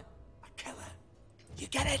 Like what? A killer. You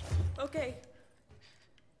get it? Okay.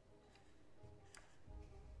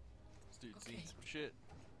 This dude's seen some shit.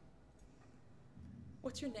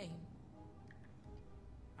 What's your name?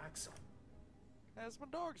 Axel. That's my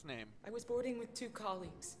dog's name. I was boarding with 2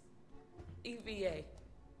 colleagues. EVA.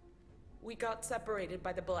 We got separated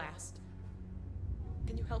by the blast.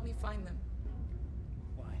 Can you help me find them?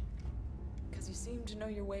 Why? Because you seem to know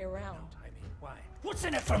your way around. No, I mean, why? What's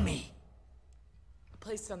in it for me? A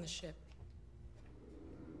place on the ship.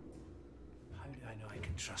 How do I know I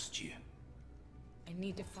can trust you? I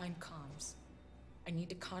need to find comms. I need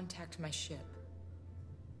to contact my ship.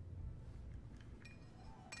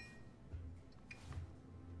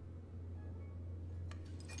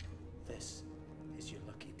 This is your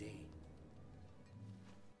lucky day.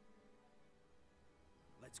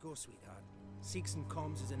 Let's go, sweetheart. Seeks and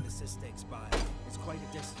comms is in the Systex Spire. It's quite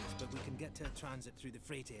a distance, but we can get to a transit through the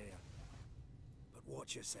freight area. But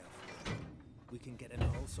watch yourself. We can get into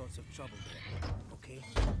all sorts of trouble there, okay?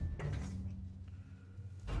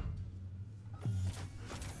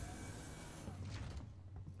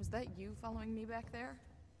 Was that you following me back there?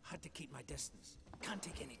 Had to keep my distance. Can't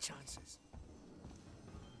take any chances.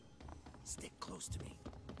 Stick close to me.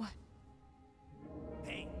 What?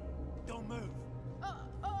 Hey, don't move.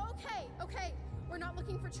 Okay. We're not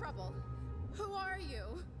looking for trouble. Who are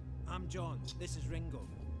you? I'm John. This is Ringo.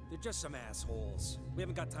 They're just some assholes. We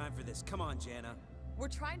haven't got time for this. Come on, Jana. We're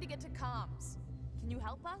trying to get to comms. Can you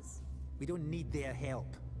help us? We don't need their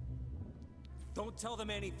help. Don't tell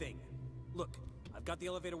them anything. Look, I've got the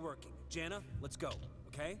elevator working. Jana, let's go,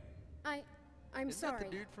 okay? I'm Isn't sorry.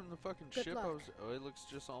 that the dude from the fucking Good ship? luck. Oh, it looks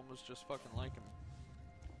just almost just fucking like him.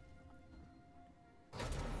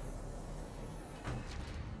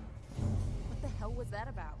 What the hell was that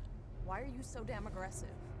about? Why are you so damn aggressive?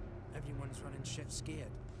 Everyone's running shit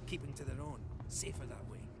scared, keeping to their own. Safer that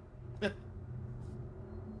way.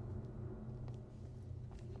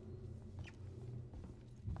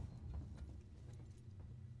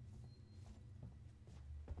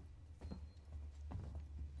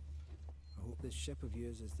 I hope this ship of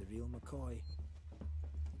yours is the real McCoy.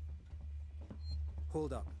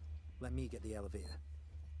 Hold up. Let me get the elevator.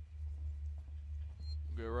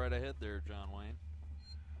 Go right ahead there, John Wayne.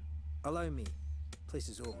 Allow me. Place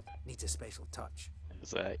is old. Needs a special touch. Is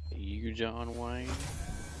that you, John Wayne?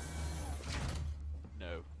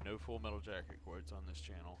 No Full Metal Jacket quotes on this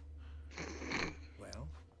channel. Well,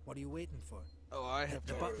 what are you waiting for? Oh, I have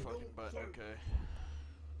to the hit button. the fucking button, okay.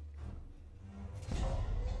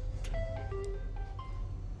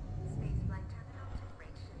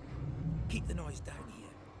 Keep the noise down here.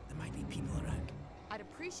 There might be people around. I'd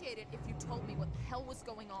appreciate it if you told me what the hell was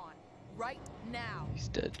going on. Right now. He's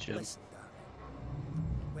dead, Jim. Listen, darling.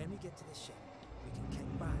 When we get to the ship, we can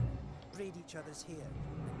kick back, braid each other's hair,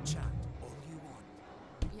 and chat all you want.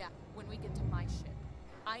 Yeah, when we get to my ship.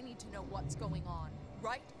 I need to know what's going on.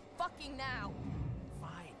 Right fucking now.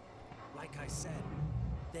 Fine. Like I said,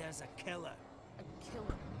 there's a killer. A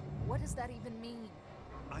killer? What does that even mean?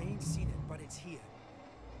 I ain't seen it, but it's here.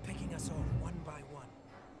 Picking us off one by one.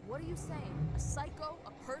 What are you saying? A psycho?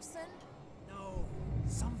 A person? No,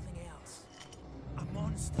 something else. A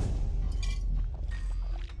monster.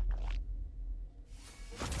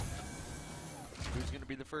 Who's gonna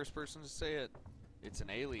be the first person to say it? It's an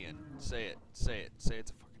alien. Say it. Say it. Say it's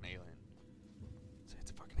a fucking alien. Say it's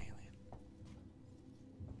a fucking alien.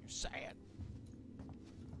 You say it.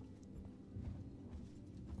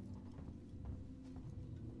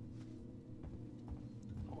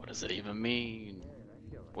 What does it even mean?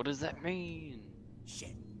 What does that mean?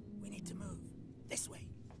 Shit, we need to move. This way.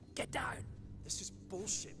 Get down. This is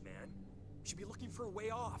bullshit, man. We should be looking for a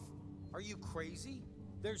way off. Are you crazy?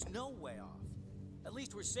 There's no way off. At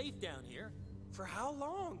least we're safe down here. For how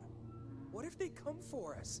long? What if they come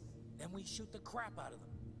for us? Then we shoot the crap out of them.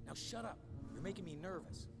 Now shut up. You're making me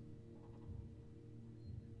nervous.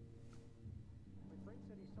 My friend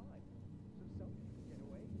said he saw it. So something can get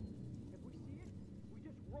away. If we see it, we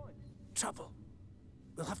just run. Trouble.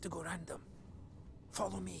 We'll have to go round them.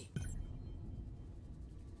 Follow me.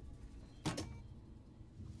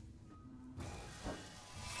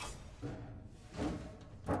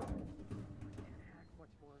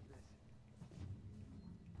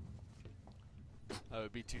 It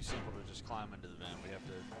would be too simple to just climb into the vent. We have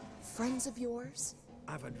to... Friends of yours?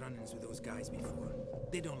 I've had run-ins with those guys before.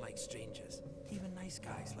 They don't like strangers. Even nice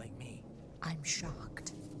guys like me. I'm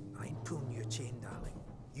shocked. I ain't pulling your chain, darling.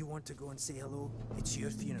 You want to go and say hello? It's your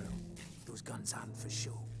funeral. Those guns aren't for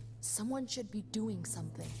show. Someone should be doing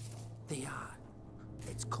something. They are.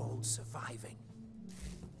 It's called surviving.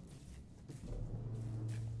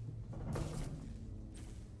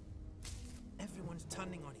 Everyone's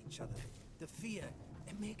turning on each other. The fear,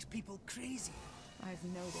 it makes people crazy. I've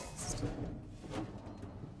noticed.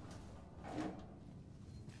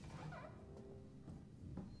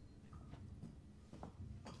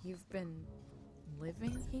 You've been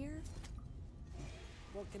living here?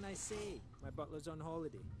 What can I say? My butler's on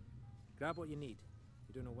holiday. Grab what you need.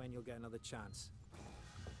 You don't know when you'll get another chance.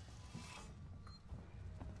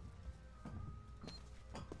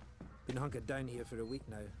 Been hunkered down here for a week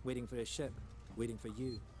now, waiting for a ship. Waiting for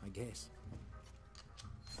you, I guess.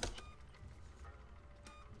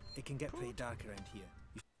 It can get pretty dark around here.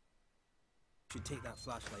 You should take that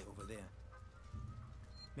flashlight over there.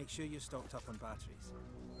 Make sure you're stocked up on batteries.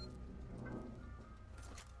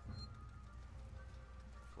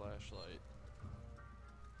 Flashlight.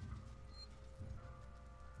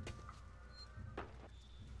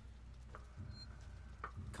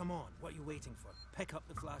 Come on, what are you waiting for? Pick up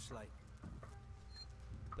the flashlight.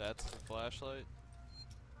 That's the flashlight?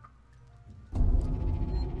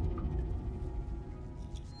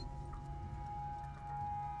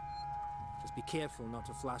 Just be careful not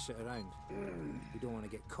to flash it around. We don't want to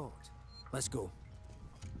get caught. Let's go.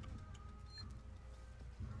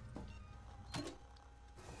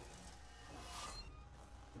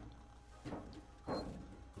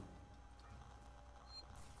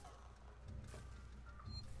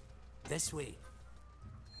 This way.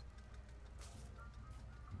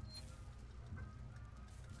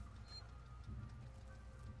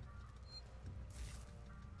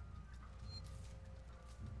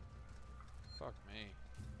 Fuck me.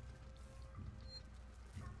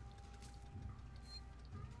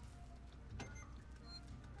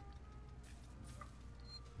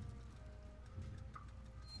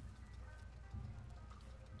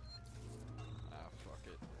 Ah, fuck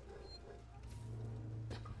it.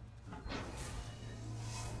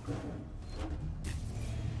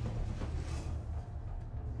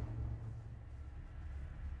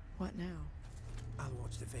 What now? I'll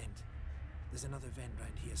watch the vent. There's another vent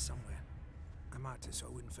round here somewhere. I marked it so I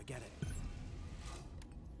wouldn't forget it.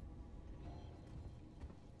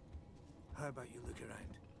 How about you look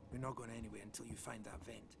around? We're not going anywhere until you find that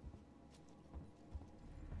vent.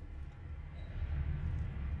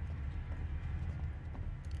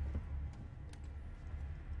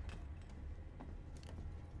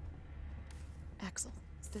 Axel,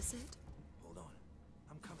 is this it? Hold on.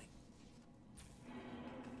 I'm coming.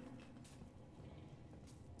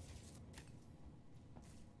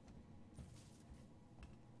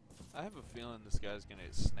 I have a feeling this guy's gonna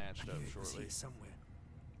get snatched up See shortly. it somewhere.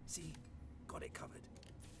 See? Got it covered.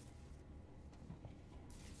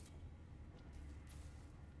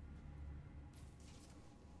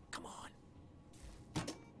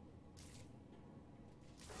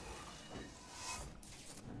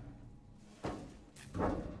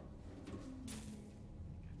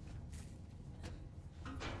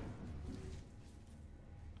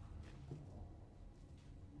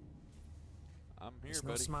 I'm here, It's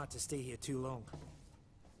buddy. not smart to stay here too long.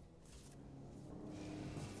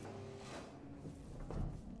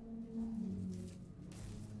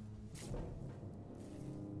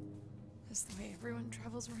 That's the way everyone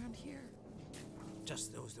travels around here.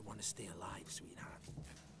 Just those that want to stay alive, sweetheart.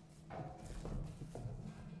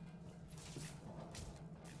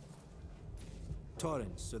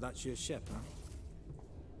 Torrance, so that's your ship, huh?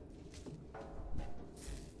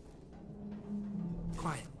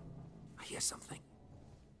 Quiet. I hear something.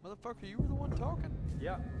 Motherfucker, you were the one talking.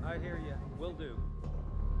 Yeah, I hear you. Will do.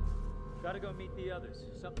 Gotta go meet the others.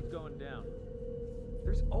 Something's going down.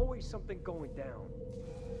 There's always something going down.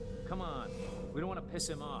 Come on. We don't want to piss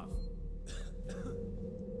him off.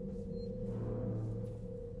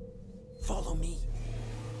 Follow me.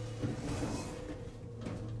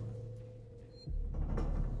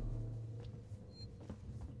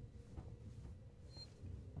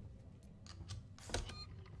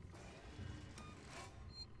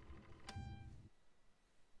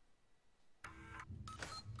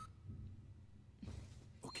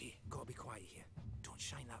 Okay, gotta be quiet here. Don't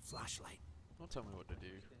shine that flashlight. Don't tell me what to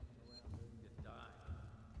do.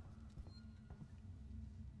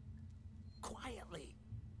 Quietly.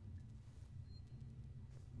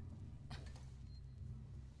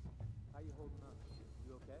 How you holding up?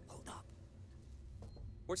 You okay? Hold up.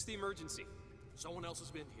 What's the emergency? Someone else has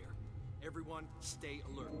been here. Everyone, stay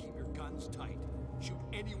alert. Keep your guns tight. Shoot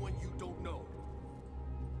anyone you don't know.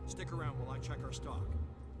 Stick around while I check our stock.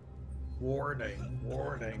 Warning,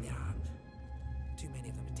 warning. Yeah. Too many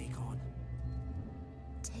of them to take on.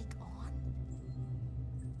 Take on?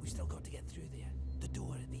 We still got to get through there. The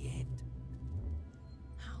door at the end.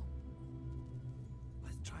 How?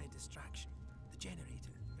 Let's try a distraction. The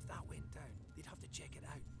generator. If that went down, they'd have to check it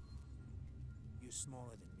out. You're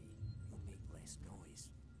smaller than me. You'll make less noise.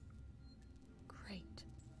 Great.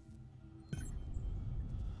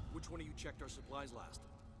 Which one of you checked our supplies last?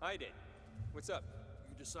 I did. What's up?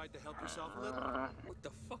 You decide to help yourself a little? What the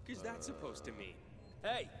fuck is that supposed to mean?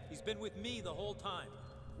 Hey, he's been with me the whole time.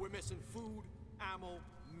 We're missing food, ammo,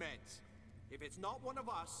 meds. If it's not one of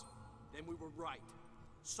us, then we were right.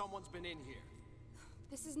 Someone's been in here.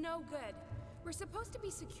 This is no good. We're supposed to be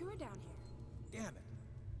secure down here. Damn it.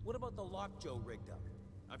 What about the lock Joe rigged up?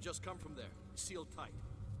 I've just come from there. Sealed tight.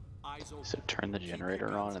 Eyes open. So turn the Keep your generator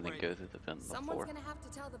guns on and then ready. go through the vent on the Someone's floor. gonna have to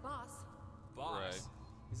tell the boss. Boss? Right.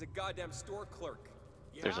 He's a goddamn store clerk.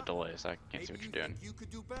 Yeah? There's a delay, so I can't see Maybe what you're doing. You could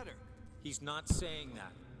do better. He's not saying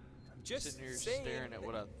that. I'm just Sitting here saying staring at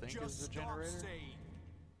what I think just is the stop generator. saying.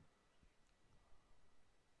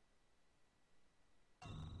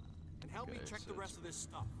 And help me Okay, check so the rest it's of this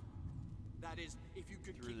stuff. That is, if you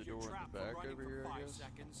could through keep the your door in trap the from back running over for here, I 5 guess.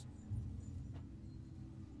 seconds.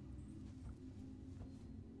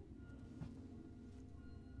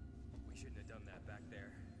 We shouldn't have done that back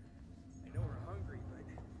there. I know we're hungry, but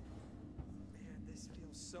man, this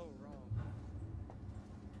feels so wrong.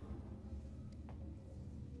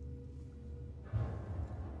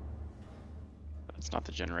 It's not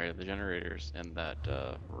the generator. The generator's in that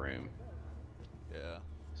room. Yeah.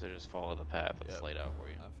 So just follow the path that's Yep. laid out for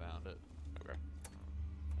you. I found it. Okay.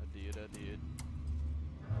 I did.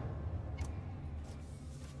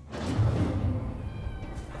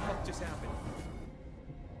 What just happened?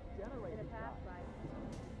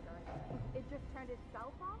 It just turned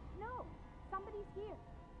itself off? No, somebody's here.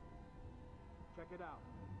 Check it out.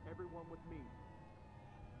 Everyone with me.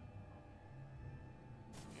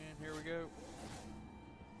 And here we go.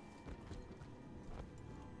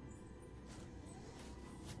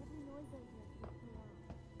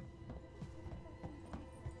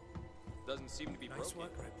 Doesn't seem to be Nice broken.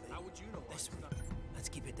 work, Ripley. How would you know? This it's way. not? Let's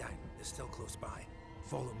keep it down. They're still close by.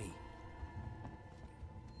 Follow me.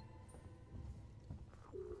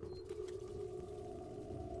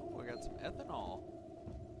 Oh, I got some ethanol.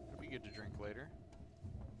 That'll be good to drink later.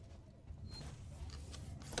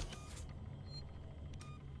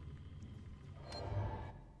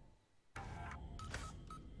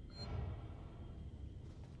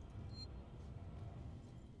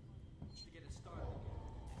 To get it started again.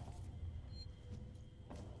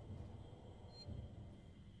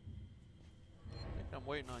 I think I'm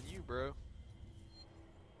waiting on you, bro.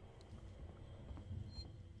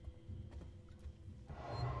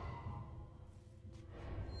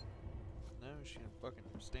 No, she gonna fucking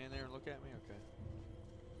stand there and look at me? Okay.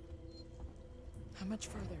 How much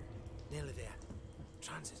further? Nearly there.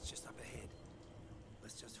 Transit's just up ahead.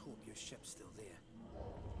 Let's just hope your ship's still there.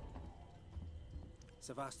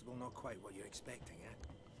 Sevastopol not quite what you're expecting, eh?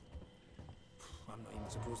 I'm not even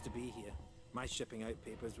supposed to be here. My shipping out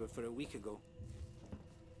papers were for a week ago.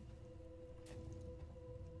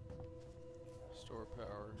 Restore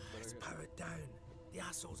power. It's powered down. The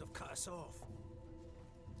assholes have cut us off.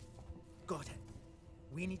 Got it.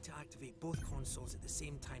 We need to activate both consoles at the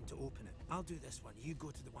same time to open it. I'll do this one. You go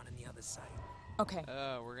to the one on the other side. Okay.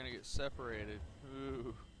 We're gonna get separated.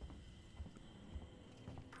 Ooh.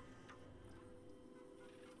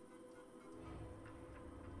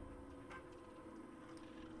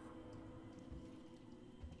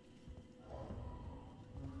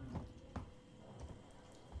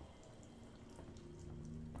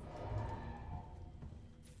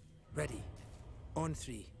 Ready. On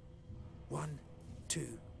 3. 1,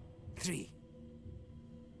 2, 3.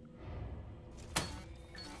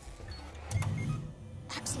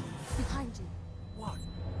 Axel, behind you. What?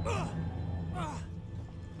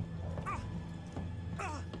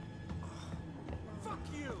 Fuck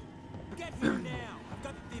you! Get here now! I've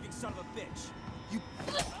got the thieving son of a bitch! You...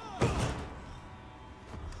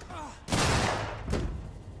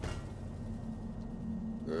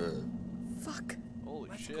 Fuck. Holy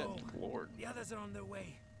Let's shit. go. Lord. The others are on their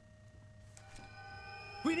way.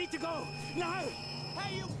 We need to go! Now!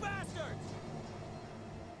 Hey, you bastards!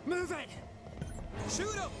 Move it!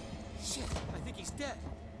 Shoot him! Shit, I think he's dead.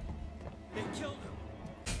 They killed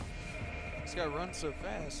him. This guy runs so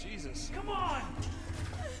fast, Jesus. Come on!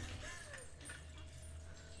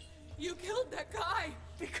 You killed that guy!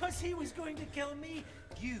 Because he was going to kill me,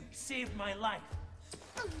 you saved my life.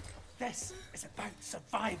 This is about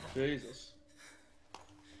survival. Jesus.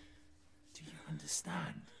 Do you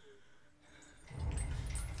understand?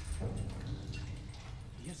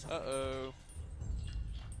 Uh-oh.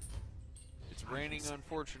 It's raining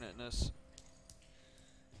unfortunateness.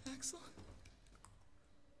 Axel?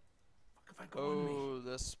 Oh,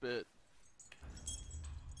 the spit.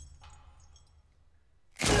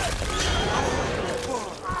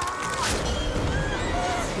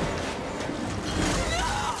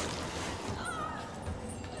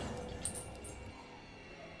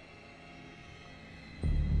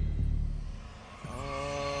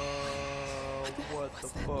 What the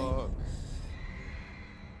fuck?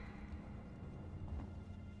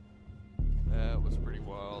 That was pretty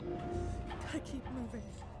wild. I keep moving.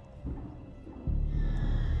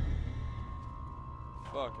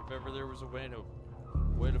 Fuck, if ever there was a way to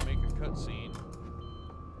make a cutscene.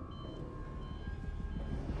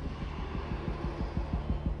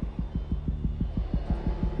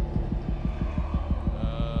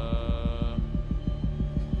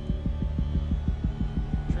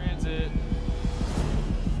 Transit.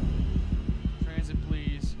 Transit,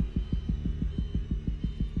 please.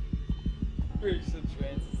 Very said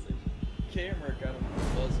transit station. Camera got him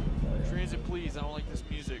buzzing. Transit, please. I don't like this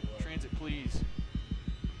music. Transit, please.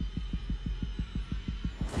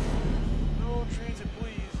 No, transit,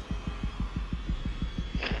 please.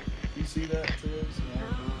 You see that, Tibbs?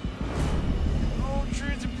 No,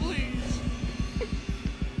 transit, please.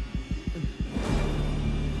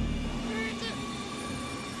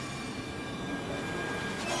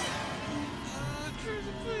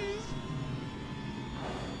 Transit, please.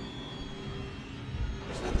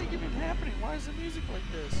 There's nothing even happening. Why is the music like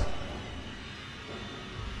this?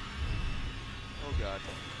 Oh god.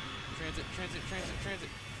 Transit, transit, transit, transit.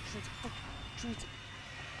 Transit, fuck, transit.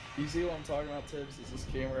 You see what I'm talking about, Tibbs? Is this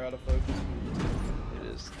camera out of focus? It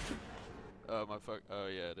is. Oh, my fuck. Oh,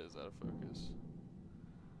 yeah, it is out of focus.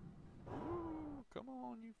 Ooh, come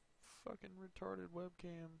on, you fucking retarded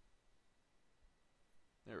webcam.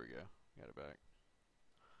 There we go. Got it back.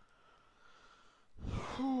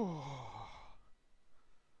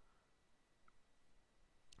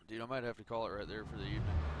 Dude, I might have to call it right there for the evening.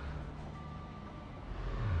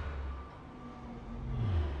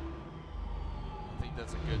 I think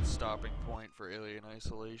that's a good stopping point for Alien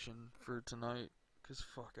Isolation for tonight. Because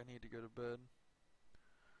fuck, I need to go to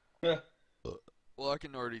bed. Well, I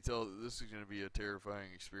can already tell that this is going to be a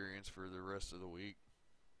terrifying experience for the rest of the week.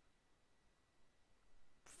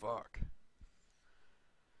 Fuck.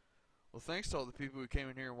 Well, thanks to all the people who came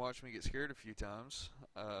in here and watched me get scared a few times.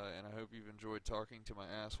 And I hope you've enjoyed talking to my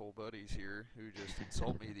asshole buddies here who just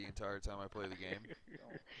insult me the entire time I play the game.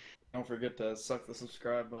 Don't forget to suck the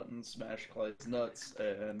subscribe button, smash Clay's nuts,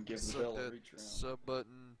 and give the bell a reach around. Sub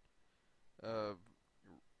button,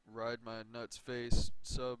 ride my nuts face,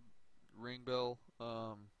 sub ring bell.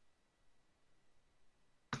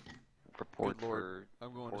 Report good Lord, for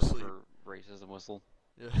I'm going report to sleep. For racism whistle.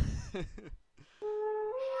 Yeah.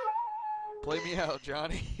 Play me out,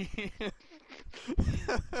 Johnny.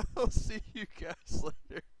 I'll see you guys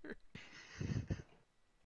later.